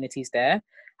those communities there.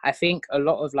 I think a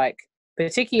lot of like,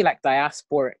 particularly like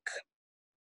diasporic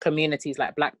communities,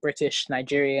 like Black British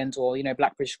Nigerians or,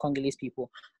 Black British Congolese people,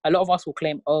 a lot of us will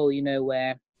claim,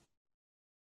 we're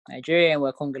Nigerian,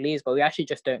 we're Congolese, but we actually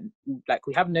just don't, like,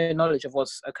 we have no knowledge of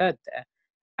what's occurred there.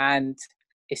 And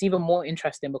it's even more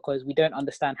interesting because we don't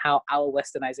understand how our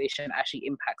westernization actually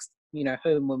impacts,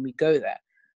 home when we go there.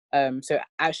 So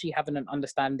actually having an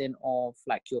understanding of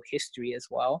like your history as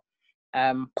well,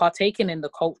 partaking in the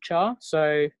culture.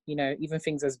 So, even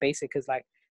things as basic as like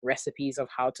recipes of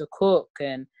how to cook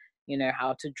and,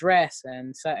 how to dress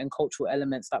and certain cultural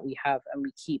elements that we have and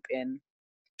we keep in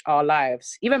our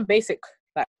lives. Even basic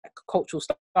like cultural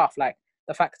stuff, like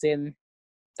the fact in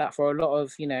that for a lot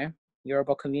of,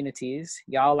 Yoruba communities,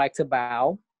 y'all like to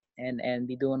bow and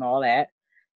be doing all that.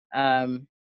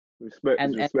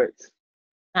 Respect.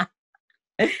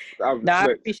 No, I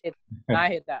appreciate it. No, I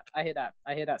hear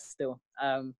that still.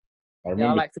 I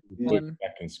remember like to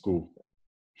back in school.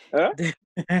 Huh? Go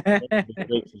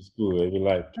to school, they'd be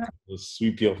like,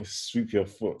 sweep your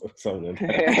foot or something.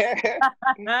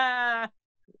 All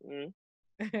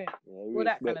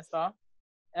that kind of stuff.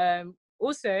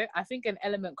 Also, I think an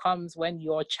element comes when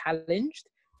you're challenged.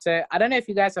 So I don't know if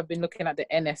you guys have been looking at the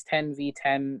NS10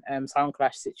 V10 Sound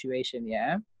Clash situation,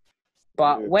 yeah?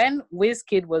 But when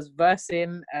Wizkid was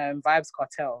versing Vybz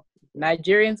Kartel,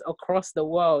 Nigerians across the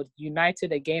world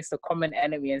united against a common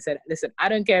enemy and said, listen, I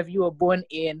don't care if you were born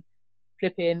in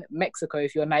flipping Mexico.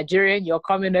 If you're Nigerian, you're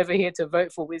coming over here to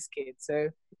vote for Wizkid.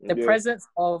 So the presence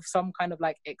of some kind of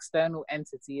like external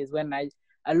entity is when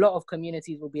a lot of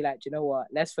communities will be like, you know what,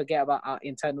 let's forget about our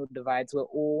internal divides. We're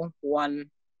all one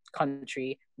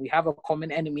country. We have a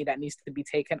common enemy that needs to be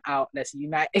taken out. Let's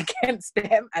unite against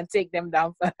them and take them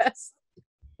down first.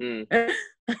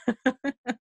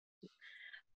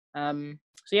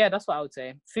 So yeah, that's what I would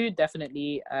say. Food,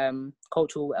 definitely.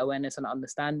 Cultural awareness and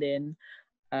understanding.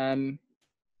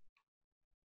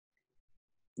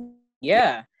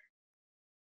 Yeah.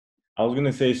 I was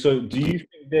gonna say, so do you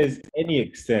think there's any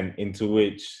extent into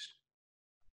which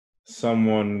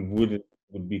someone would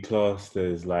be classed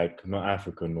as like not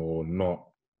African or not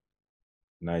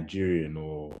Nigerian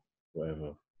or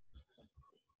whatever?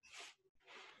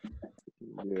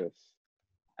 Yes.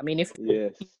 I mean, if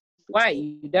Yes. white,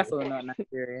 you definitely not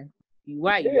Nigerian. You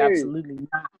white, you Hey. absolutely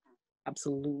not.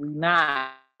 Absolutely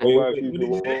not. What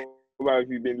about if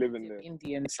you've been living there?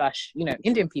 Indian /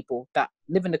 Indian people that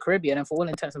live in the Caribbean, and for all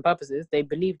intents and purposes, they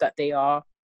believe that they are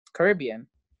Caribbean.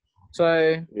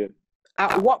 So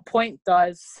at what point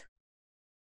does,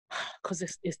 because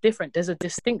it's different, there's a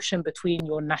distinction between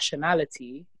your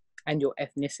nationality and your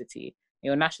ethnicity.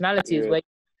 Your nationality is where,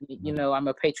 I'm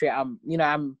a patriot, I'm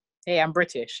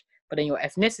British. But then your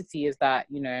ethnicity is that,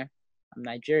 I'm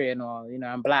Nigerian or,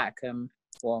 I'm black.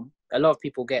 Well, a lot of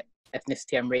people get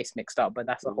ethnicity and race mixed up, but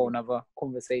that's a whole nother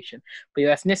conversation. But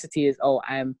your ethnicity is,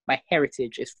 my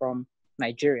heritage is from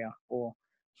Nigeria or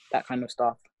that kind of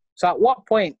stuff. So at what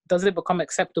point does it become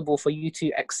acceptable for you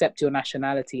to accept your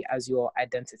nationality as your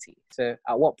identity? So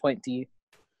at what point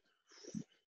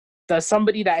does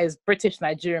somebody that is British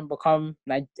Nigerian become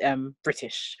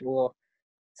British, or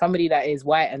somebody that is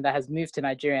white and that has moved to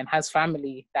Nigeria and has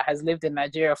family that has lived in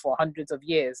Nigeria for hundreds of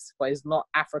years but is not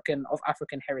of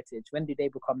African heritage? When do they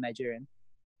become Nigerian?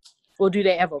 Or do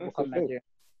they ever become Nigerian?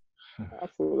 I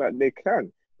feel like they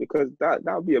can, because that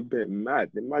would be a bit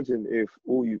mad. Imagine if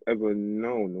all you've ever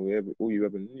known or all you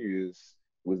ever knew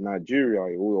was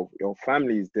Nigeria, all your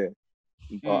family is there,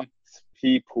 but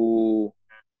people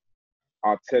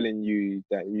are telling you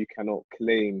that you can't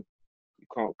claim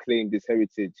this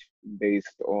heritage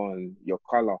based on your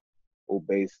color or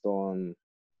based on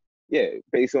the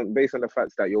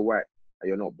fact that you're white and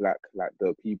you're not black, like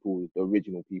the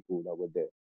original people that were there.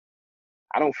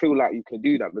 I don't feel like you can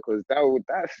do that, because that's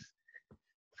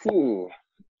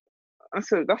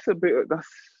a bit.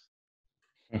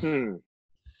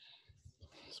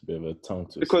 It's a bit of a tongue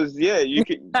twister. Because you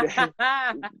can.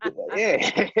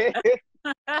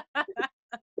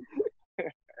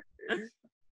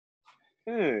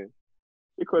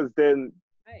 Because then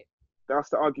that's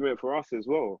the argument for us as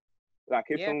well. Like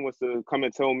if someone was to come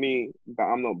and tell me that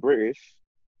I'm not British,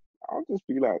 I'll just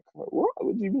be like, what?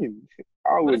 What do you mean?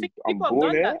 I'm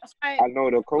born here. I know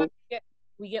the code.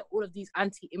 We get all of these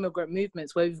anti-immigrant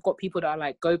movements where we've got people that are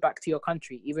like, go back to your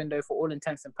country, even though for all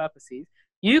intents and purposes,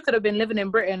 you could have been living in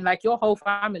Britain, like your whole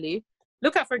family.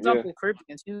 Look at, for example,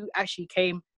 Caribbeans who actually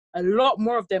came. A lot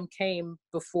more of them came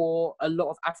before a lot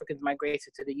of Africans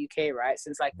migrated to the UK, right?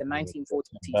 Since like the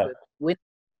 1940s.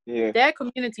 Their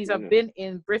communities have been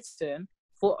in Britain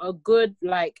for a good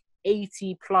like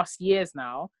 80 plus years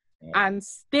now. And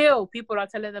still people are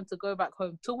telling them to go back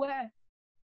home. To where?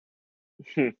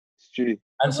 It's true.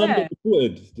 And some get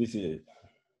deported this year.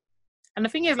 And the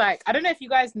thing is, like, I don't know if you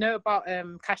guys know about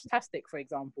Cashtastic, for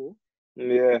example.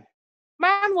 Yeah.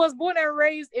 Man was born and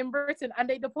raised in Britain and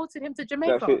they deported him to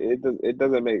Jamaica. It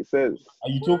doesn't make sense. Are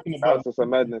you talking about that's some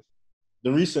madness?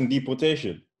 The recent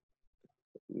deportation?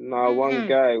 No, one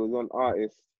guy was one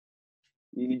artist.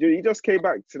 He just came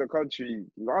back to the country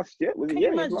last year. Was it?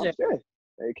 Yeah, last year.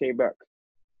 And he came back.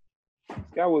 This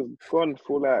guy was gone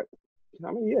for like,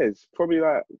 how many years? Probably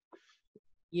like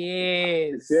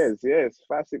years, 5,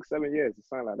 6, 7 years,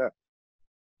 something like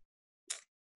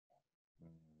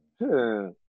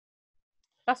that.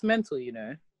 That's mental, you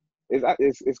know.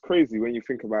 It's crazy when you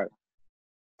think about it.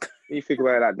 When you think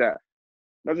about it like that.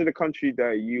 Imagine the country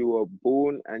that you were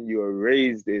born and you were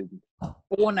raised in.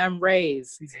 Born and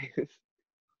raised.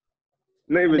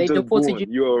 Not even just born,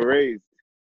 you were raised.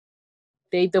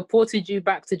 They deported you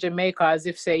back to Jamaica as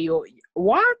if say you're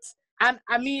what? And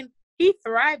I mean, he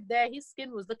thrived there. His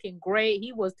skin was looking great.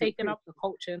 He was taking up the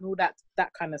culture and all that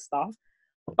kind of stuff.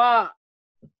 But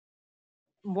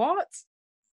what?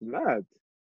 Mad.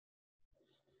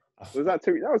 That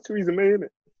was Theresa May,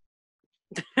 innit?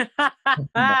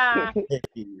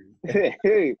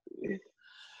 Hey.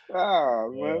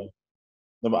 Man.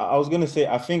 No, but I was gonna say,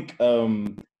 I think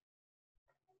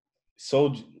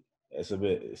soldier. It's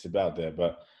about there,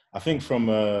 but I think from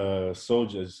a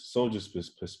soldier's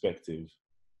perspective,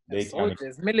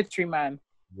 military man.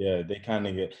 Yeah, they kind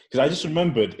of get, because I just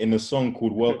remembered in a song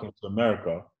called "Welcome to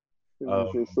America."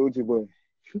 Soldier boy.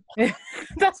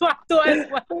 That's what I thought as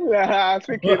well. I was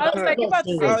thinking. I was like, you about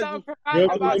to say something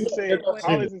about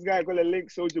how is this guy gonna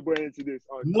link Soldier Boy into this?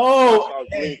 No,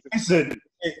 listen,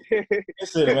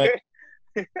 man.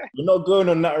 We're not going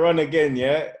on that run again,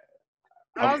 yeah?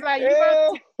 I was like,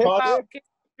 you about to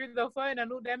through the phone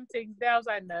and all them things there. I was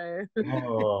like, no.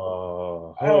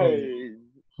 Hey,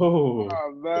 Oh,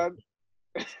 man.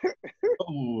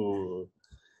 oh.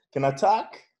 Can I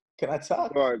talk? Can I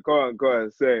talk? Go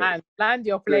on, say it. And land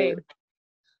your plane.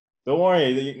 Don't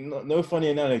worry, no funny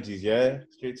analogies, yeah?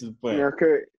 Straight to the point. Yeah,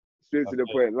 okay, straight to the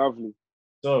point. Lovely.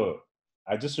 So,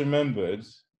 I just remembered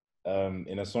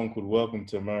in a song called Welcome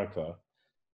to America,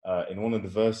 in one of the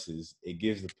verses, it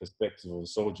gives the perspective of a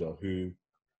soldier who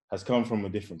has come from a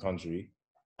different country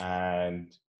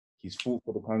and he's fought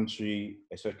for the country,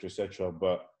 etc.,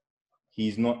 but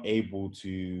he's not able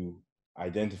to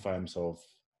identify himself,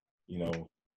 in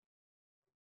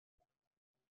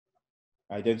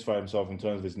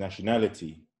terms of his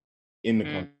nationality in the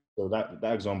country. So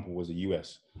that example was the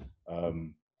US. Where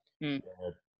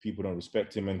people don't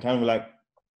respect him, and kind of like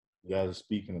you guys are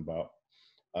speaking about,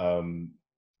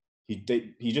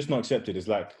 he's just not accepted. It's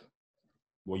like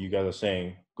what you guys are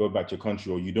saying, go back to your country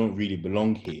or you don't really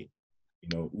belong here.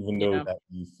 Even though that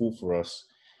you fought for us,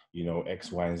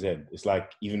 X, Y, and Z. It's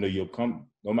like, even though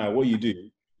no matter what you do,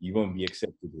 you won't be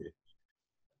accepted here.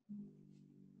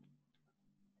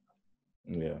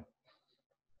 Yeah.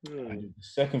 And the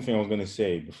second thing I was going to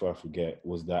say before I forget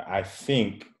was that I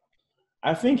think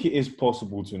it is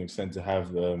possible to an extent to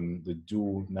have the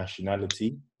dual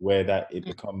nationality, where it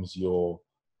becomes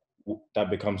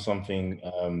something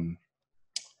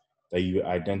that you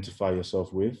identify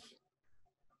yourself with.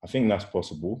 I think that's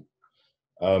possible.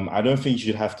 I don't think you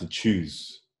should have to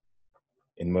choose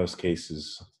in most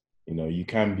cases. You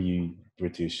can be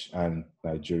British and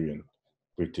Nigerian,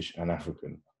 British and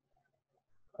African.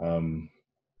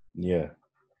 Yeah,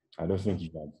 I don't think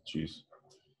you have to choose.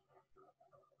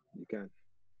 You can.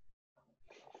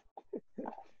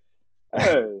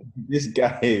 Hey, this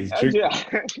guy is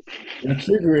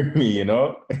triggering me,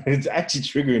 It's actually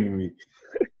triggering me.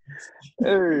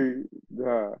 Hey,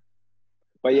 nah.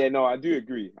 But yeah, no, I do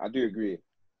agree.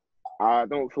 I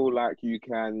don't feel like you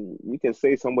can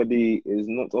say somebody is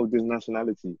not of this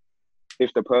nationality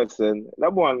if the person,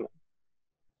 number one,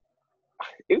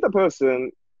 if the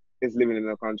person is living in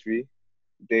a country,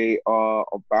 they are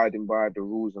abiding by the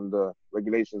rules and the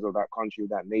regulations of that country,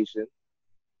 that nation.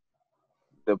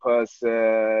 The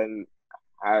person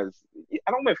I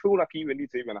don't even feel like you even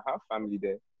need to even have family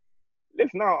there.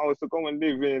 If now I was to go and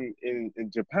live in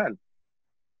Japan,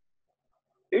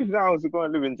 and I was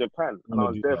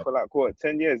there for like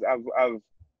 10 years, I've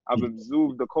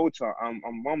absorbed the culture.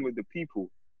 I'm one with the people.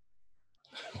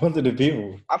 One of the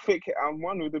people. I think I'm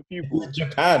one with the people.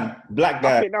 Japan, black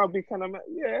guy. I think that would be kind of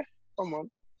come on.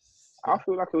 I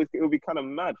feel like it would be kind of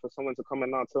mad for someone to come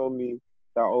and now tell me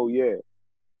that,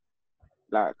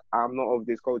 like I'm not of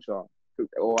this culture,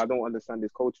 or I don't understand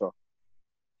this culture.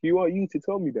 Who are you to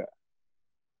tell me that?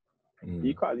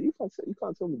 You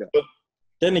can't tell me that. But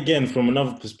then again, from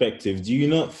another perspective, do you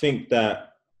not think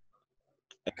that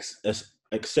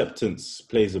acceptance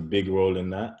plays a big role in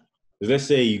that? Because let's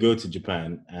say you go to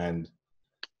Japan and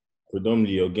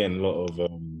predominantly you're getting a lot of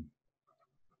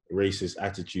racist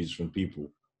attitudes from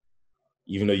people,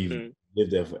 even though you've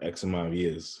lived there for X amount of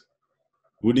years.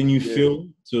 Wouldn't you feel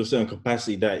to a certain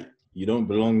capacity that you don't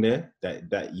belong there,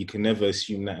 that you can never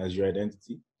assume that as your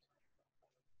identity?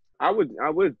 I would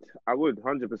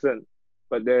 100%.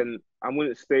 But then I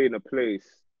wouldn't stay in a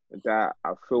place that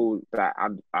I feel that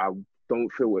I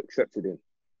don't feel accepted in.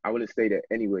 I wouldn't stay there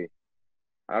anyway.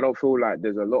 I don't feel like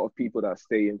there's a lot of people that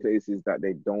stay in places that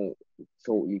they don't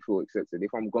totally feel accepted.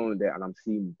 If I'm going there and I'm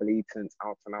seeing blatant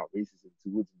out and out racism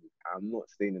towards me, I'm not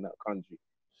staying in that country.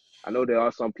 I know there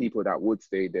are some people that would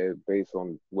stay there based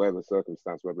on whatever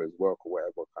circumstance, whether it's work or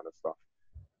whatever kind of stuff.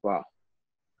 But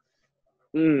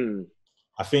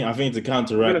I think to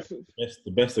counteract,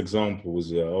 the best example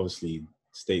was obviously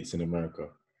states in America,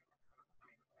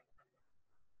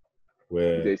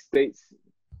 where the states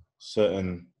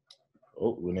certain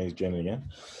Renee's joining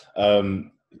again.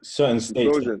 Certain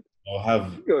states will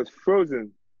have. It was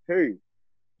frozen. Hey,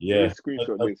 yeah,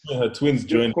 screenshot this. Her twins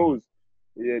joined.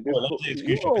 Yeah, this. Whoa. Take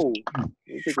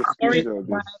a screenshot of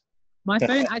this. My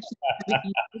phone actually.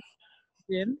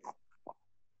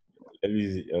 Let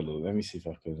me see if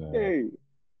I can. Hey.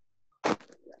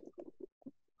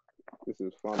 This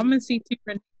is fun. Come and see two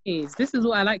Renees. This is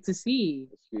what I like to see.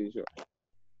 This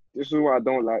is what I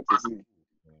don't like to see.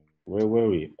 Where were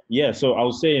we? Yeah, so I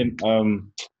was saying,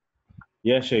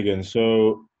 Shagan,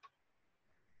 so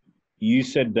you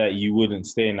said that you wouldn't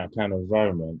stay in that kind of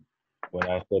environment when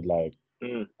I said, like,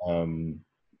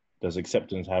 does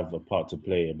acceptance have a part to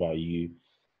play about you,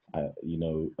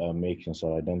 making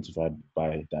yourself identified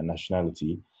by that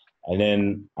nationality? And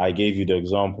then I gave you the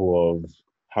example of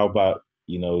how about,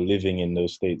 living in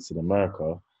those states in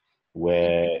America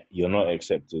where you're not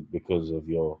accepted because of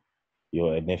your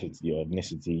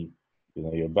ethnicity,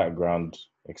 your background,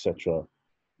 etc.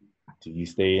 Do you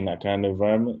stay in that kind of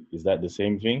environment? Is that the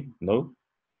same thing? No?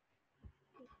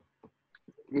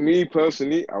 Me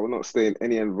personally, I will not stay in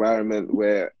any environment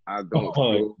where I don't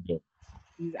feel.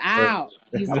 He's out.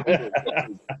 He's I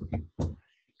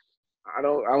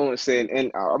won't stay in any.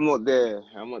 I'm not there.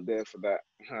 I'm not there for that.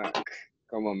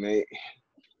 Come on, mate.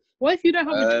 What if you don't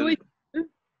have a choice?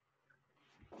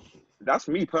 That's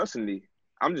me personally.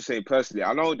 I'm just saying personally.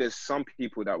 I know there's some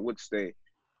people that would stay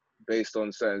based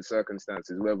on certain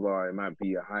circumstances, whether it might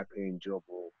be a high-paying job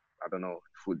or I don't know.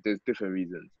 There's different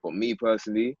reasons. But me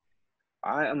personally,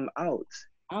 I am out.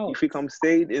 You think I'm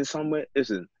staying in somewhere?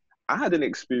 Listen, I had an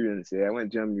experience. Yeah, I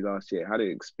went to Germany last year. I had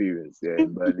an experience. Yeah,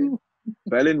 in Berlin.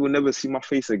 Berlin will never see my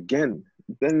face again.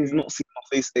 Berlin is not seeing my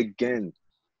face again.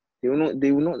 They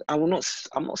will not. I'm not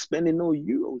spending no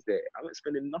euros there. I'm not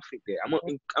spending nothing there. I'm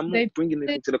not bringing it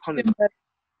into the country.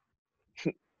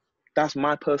 That's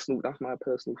my personal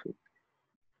thing.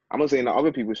 I'm not saying that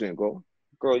other people shouldn't go.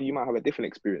 Girl, you might have a different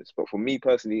experience, but for me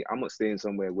personally, I'm not staying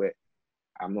somewhere where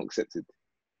I'm not accepted.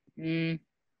 So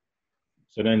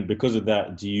then, because of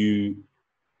that, do you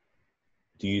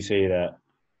say that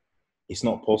it's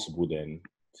not possible then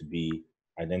to be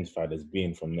identified as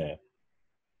being from there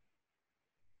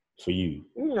for you?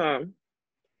 No,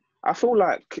 I feel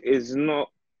like it's not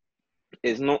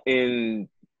in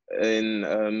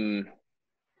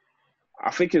I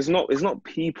think it's not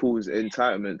people's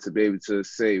entitlement to be able to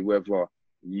say whether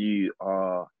you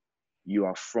are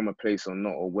from a place or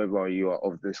not, or whether you are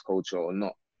of this culture or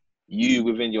not. You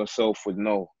within yourself would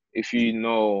know if you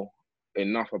know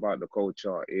enough about the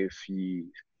culture, if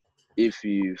you've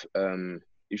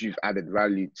added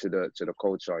value to the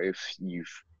culture, if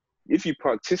you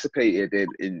participated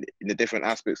in the different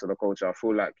aspects of the culture. I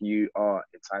feel like you are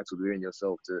entitled within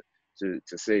yourself to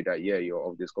say that, yeah, you're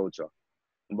of this culture.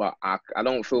 But I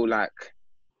don't feel like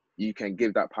you can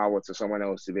give that power to someone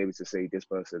else to be able to say this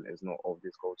person is not of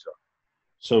this culture.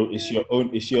 So it's your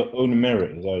own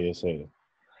merit, is that what you're saying?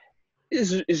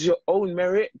 It's your own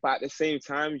merit, but at the same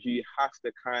time, you have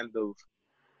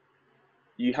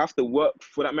to work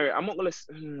for that merit. I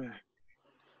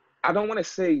don't want to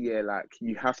say, yeah, like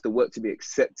you have to work to be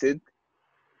accepted,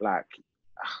 like,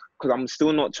 because I'm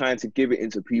still not trying to give it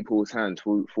into people's hands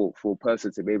for a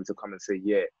person to be able to come and say,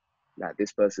 yeah, like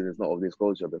this person is not of this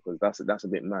culture, because that's a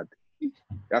bit mad.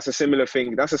 That's a similar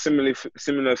thing. That's a similar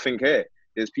thing here.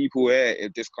 There's people here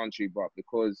in this country, but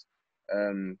because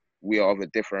we are of a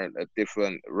different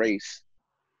race,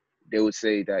 they would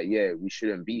say that, yeah, we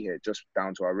shouldn't be here just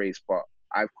down to our race. But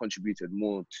I've contributed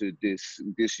more to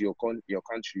your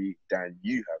country than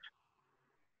you have.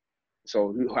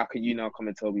 So how can you now come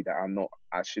and tell me that I'm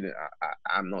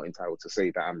not entitled to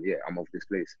say that I'm of this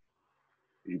place?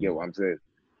 You get what I'm saying?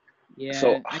 Yeah.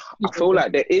 So I feel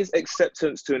like there is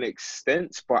acceptance to an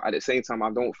extent, but at the same time,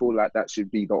 I don't feel like that should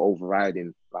be the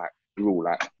overriding like rule.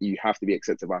 Like you have to be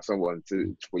accepted by someone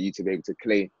for you to be able to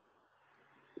claim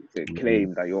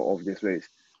that you're of this place.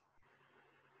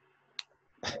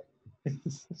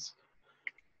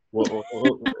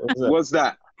 What's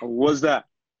that?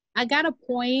 I got a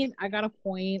point.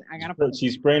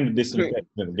 She's spraying the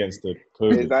disinfectant against the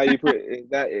COVID.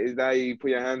 Is that you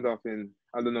put your hand up in?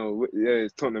 I don't know. Yeah,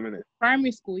 it's Tottenham, innit?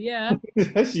 Primary school, yeah.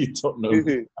 She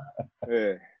Tottenham.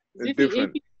 Yeah, it's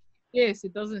different. Yes,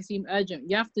 it doesn't seem urgent.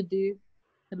 You have to do.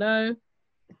 Hello.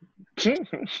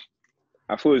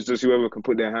 I thought it's just whoever can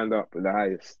put their hand up at the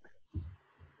highest.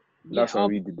 That's how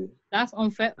we did it. That's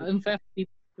unfair for people with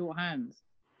short hands.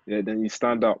 Yeah, then you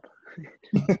stand up.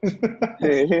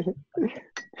 Okay.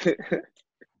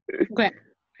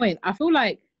 Point. I feel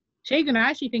like Shagan, I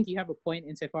actually think you have a point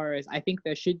insofar as I think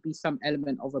there should be some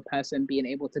element of a person being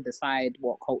able to decide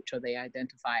what culture they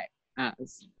identify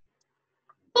as.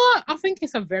 But I think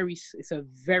it's a very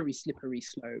slippery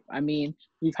slope. I mean,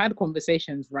 we've had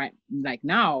conversations right like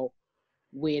now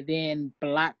within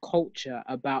Black culture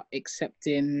about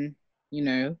accepting,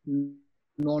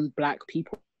 non-Black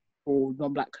people or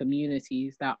non-Black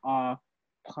communities that are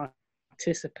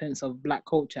participants of Black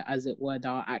culture, as it were, that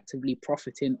are actively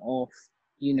profiting off,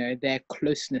 their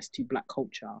closeness to Black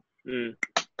culture. I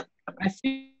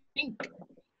think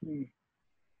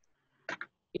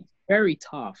it's very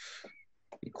tough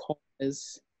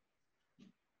because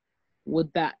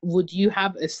would you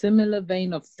have a similar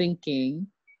vein of thinking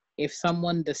if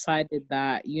someone decided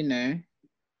that,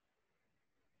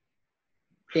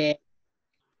 they're...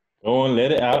 Go on,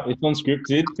 let it out. It's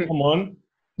unscripted. Come on.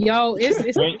 Yo, it's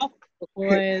tough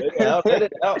because... Let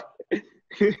it out.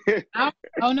 I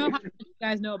don't know how much you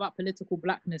guys know about political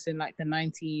blackness in like the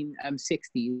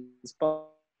 1960s, but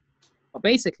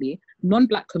basically,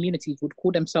 non-black communities would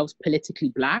call themselves politically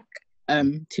black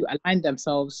to align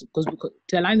themselves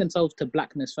to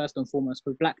blackness first and foremost,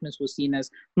 because blackness was seen as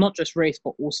not just race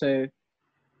but also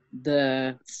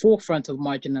the forefront of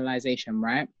marginalization,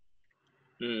 right?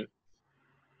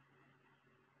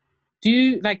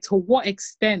 To what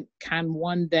extent can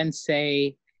one then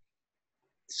say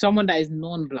someone that is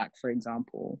non-black, for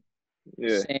example,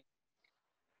 say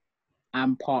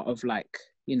I'm part of like,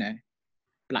 you know,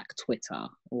 black Twitter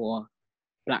or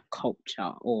black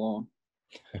culture or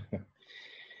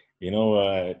you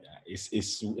know,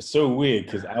 it's so weird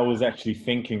because I was actually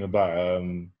thinking about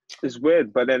it's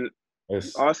weird, but then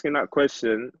asking that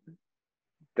question,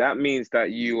 that means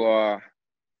that you are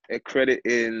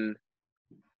accrediting.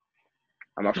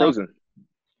 Am I frozen?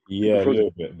 Yeah, a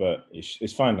little bit, but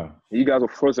it's fine now. You guys were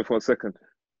frozen for a second.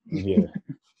 Yeah.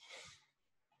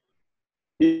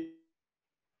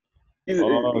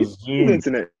 Whose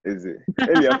internet is it?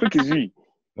 Ellie, I think it's you.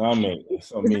 Nah, mate,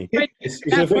 it's not me. It's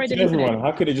affecting everyone.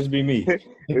 How could it just be me?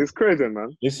 It's crazy,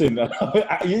 man. Listen,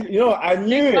 you know, I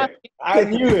knew it. I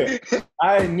knew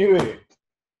it.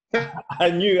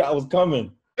 I knew I was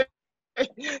coming.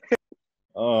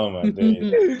 Oh my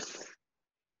days.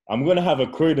 I'm gonna have a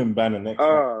Croydon banner next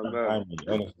time. No. Me,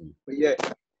 honestly. But yeah.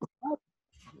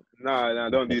 No,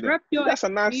 don't do that. That's a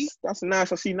nice. I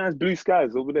see nice blue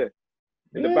skies over there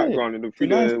in the background through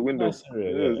the window. It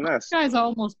was nice. You guys are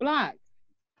almost black.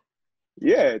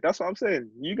 Yeah, that's what I'm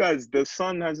saying. You guys, the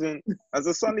sun hasn't. Has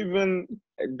the sun even?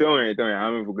 Don't worry.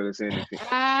 I'm never gonna say anything.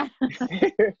 I'm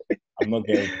not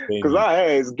getting because our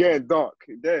hair is getting dark.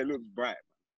 There it looks bright.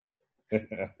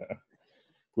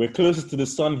 We're closer to the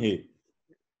sun here.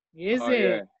 Is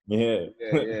it? Yeah,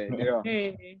 they are.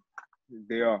 Hey.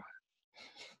 They are.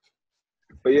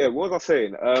 But yeah, what was I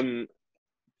saying?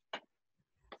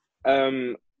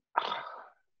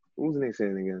 What was the next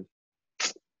saying again?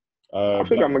 I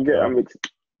think I'm gonna get.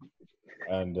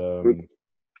 And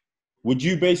would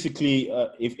you basically,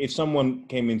 if someone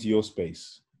came into your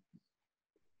space?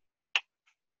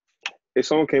 If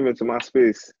someone came into my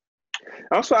space,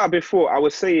 that's what before I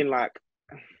was saying. Like,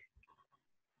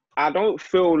 I don't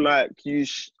feel like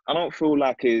it's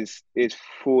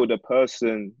for the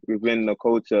person within the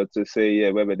culture to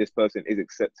say whether this person is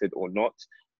accepted or not.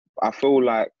 I feel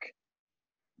like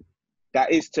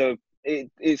that is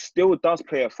it still does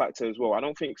play a factor as well. I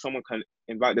don't think someone can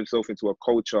invite themselves into a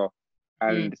culture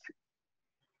and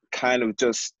kind of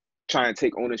just try and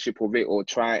take ownership of it or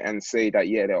try and say that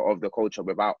they're of the culture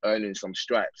without earning some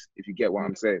stripes, if you get what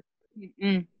I'm saying.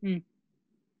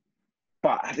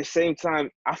 But at the same time,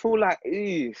 I feel like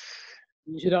you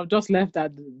should have just left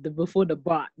at the before the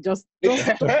bar. Just keep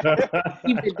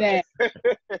it there.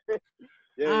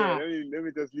 Yeah. Let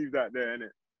me just leave that there,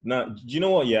 innit? Now, do you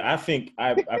know what? Yeah, I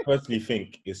personally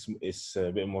think it's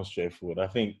a bit more straightforward. I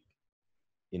think,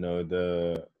 you know,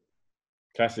 the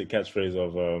classic catchphrase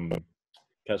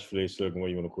slogan,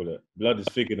 what you want to call it, blood is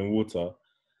thicker than water.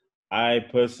 I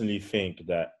personally think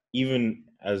that even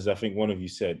as I think one of you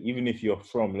said, even if you're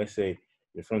from, let's say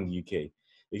you're from the UK,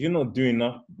 if you're not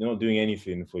doing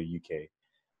anything for the UK,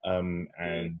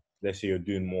 and let's say you're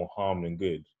doing more harm than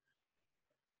good,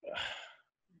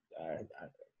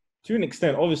 to an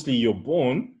extent, obviously you're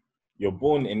born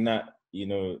in that, you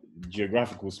know,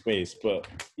 geographical space, but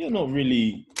you're not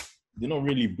really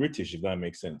British, if that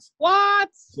makes sense. What?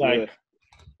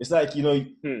 It's like, you know,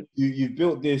 you've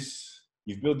built this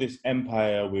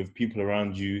empire with people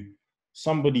around you.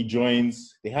 Somebody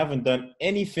joins, they haven't done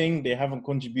anything, they haven't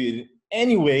contributed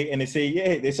anyway, and they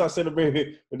say, they start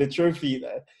celebrating with the trophy.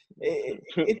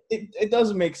 It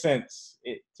doesn't make sense.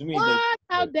 To me, what?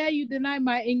 How dare you deny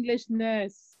my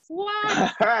Englishness?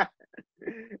 What?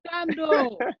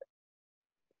 Scandal.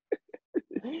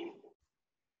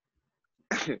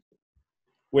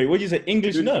 Wait, what did you say?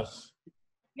 English nurse?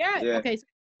 Yeah. Okay. So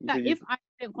if I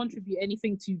didn't contribute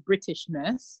anything to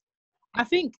Britishness, I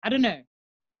don't know.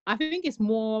 I think it's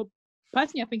more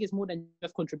than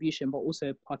just contribution, but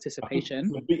also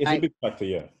participation. It's a big factor,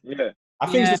 yeah. I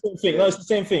think it's the same thing. No, it's the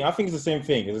same thing. I think it's the same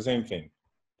thing. It's the same thing.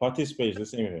 Participation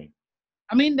is the same thing.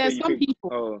 I mean, there's some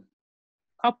people.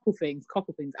 Couple things.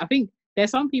 I think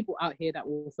there's some people out here that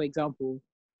will, for example,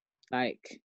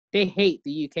 like they hate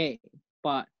the UK,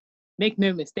 but make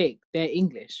no mistake, they're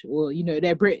English or, you know,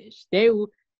 they're British. They will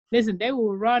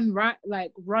run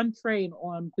train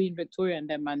on Queen Victoria and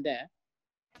then man there.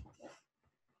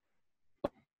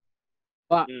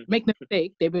 But make no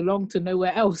mistake, they belong to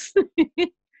nowhere else.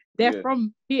 They're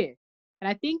from here. And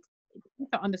I think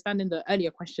understanding the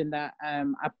earlier question that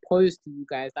I posed to you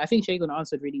guys, I think Shagun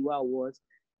answered really well, was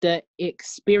the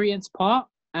experience part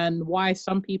and why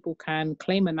some people can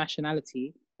claim a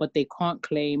nationality, but they can't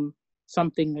claim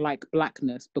something like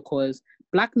blackness, because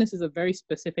blackness is a very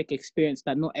specific experience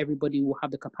that not everybody will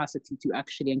have the capacity to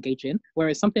actually engage in.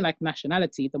 Whereas something like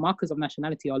nationality, the markers of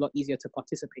nationality are a lot easier to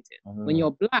participate in. When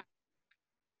you're black,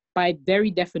 by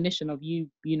very definition of you,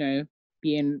 being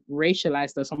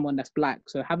racialized as someone that's black,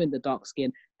 so having the dark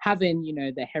skin, having,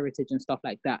 the heritage and stuff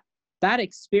like that, that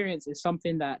experience is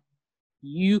something that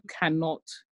you cannot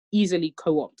easily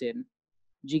co-opt in.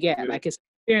 Do you get it? Like, it's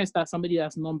an experience that somebody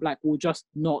that's non-black will just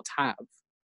not have.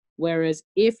 Whereas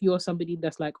if you're somebody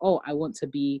that's like, oh, I want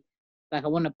to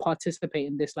participate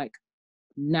in this like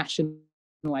national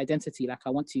identity, like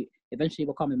I want to eventually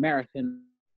become American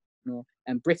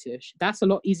and British, that's a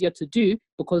lot easier to do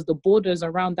because the borders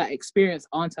around that experience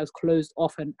aren't as closed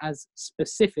off and as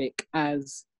specific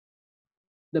as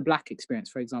the black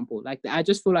experience, for example. Like, I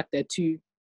just feel like they're two,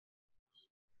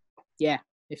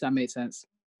 if that makes sense.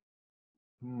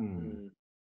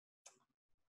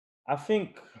 I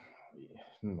think,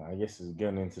 I guess it's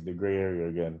getting into the gray area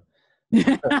again.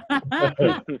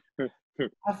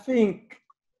 I think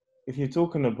if you're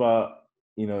talking about,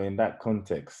 in that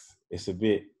context, it's a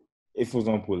bit, if, for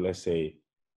example, let's say,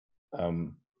 I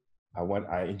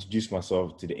introduce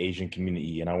myself to the Asian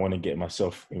community and I want to get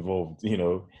myself involved, Hey,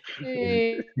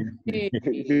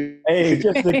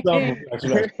 just an example.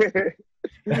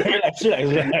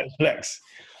 Relax.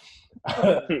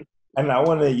 And I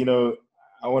want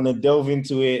to, delve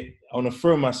into it. I want to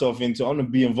throw myself into it. I want to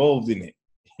be involved in it,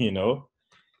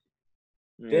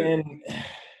 Then,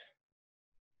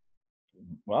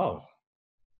 wow.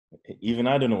 Even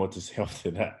I don't know what to say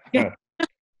after that.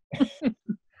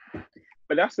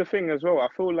 But that's the thing as well. I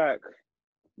feel like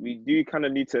we do kind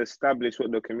of need to establish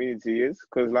what the community is,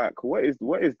 because like, what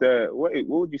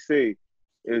would you say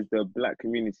is the black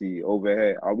community over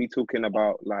here? Are we talking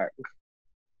about London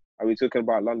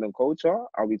culture?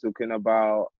 Are we talking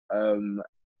about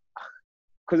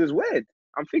because it's weird.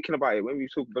 I'm thinking about it when we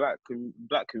talk black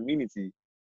community.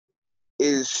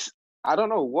 I don't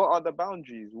know, what are the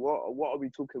boundaries? What are we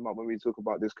talking about when we talk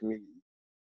about this community?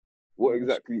 What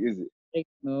exactly is it?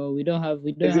 No, we don't have.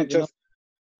 Is it just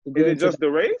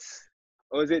the race,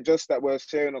 or is it just that we're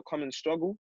sharing a common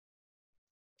struggle?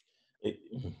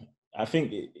 I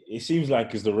think it seems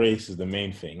like the race is the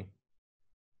main thing.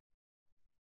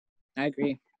 I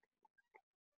agree.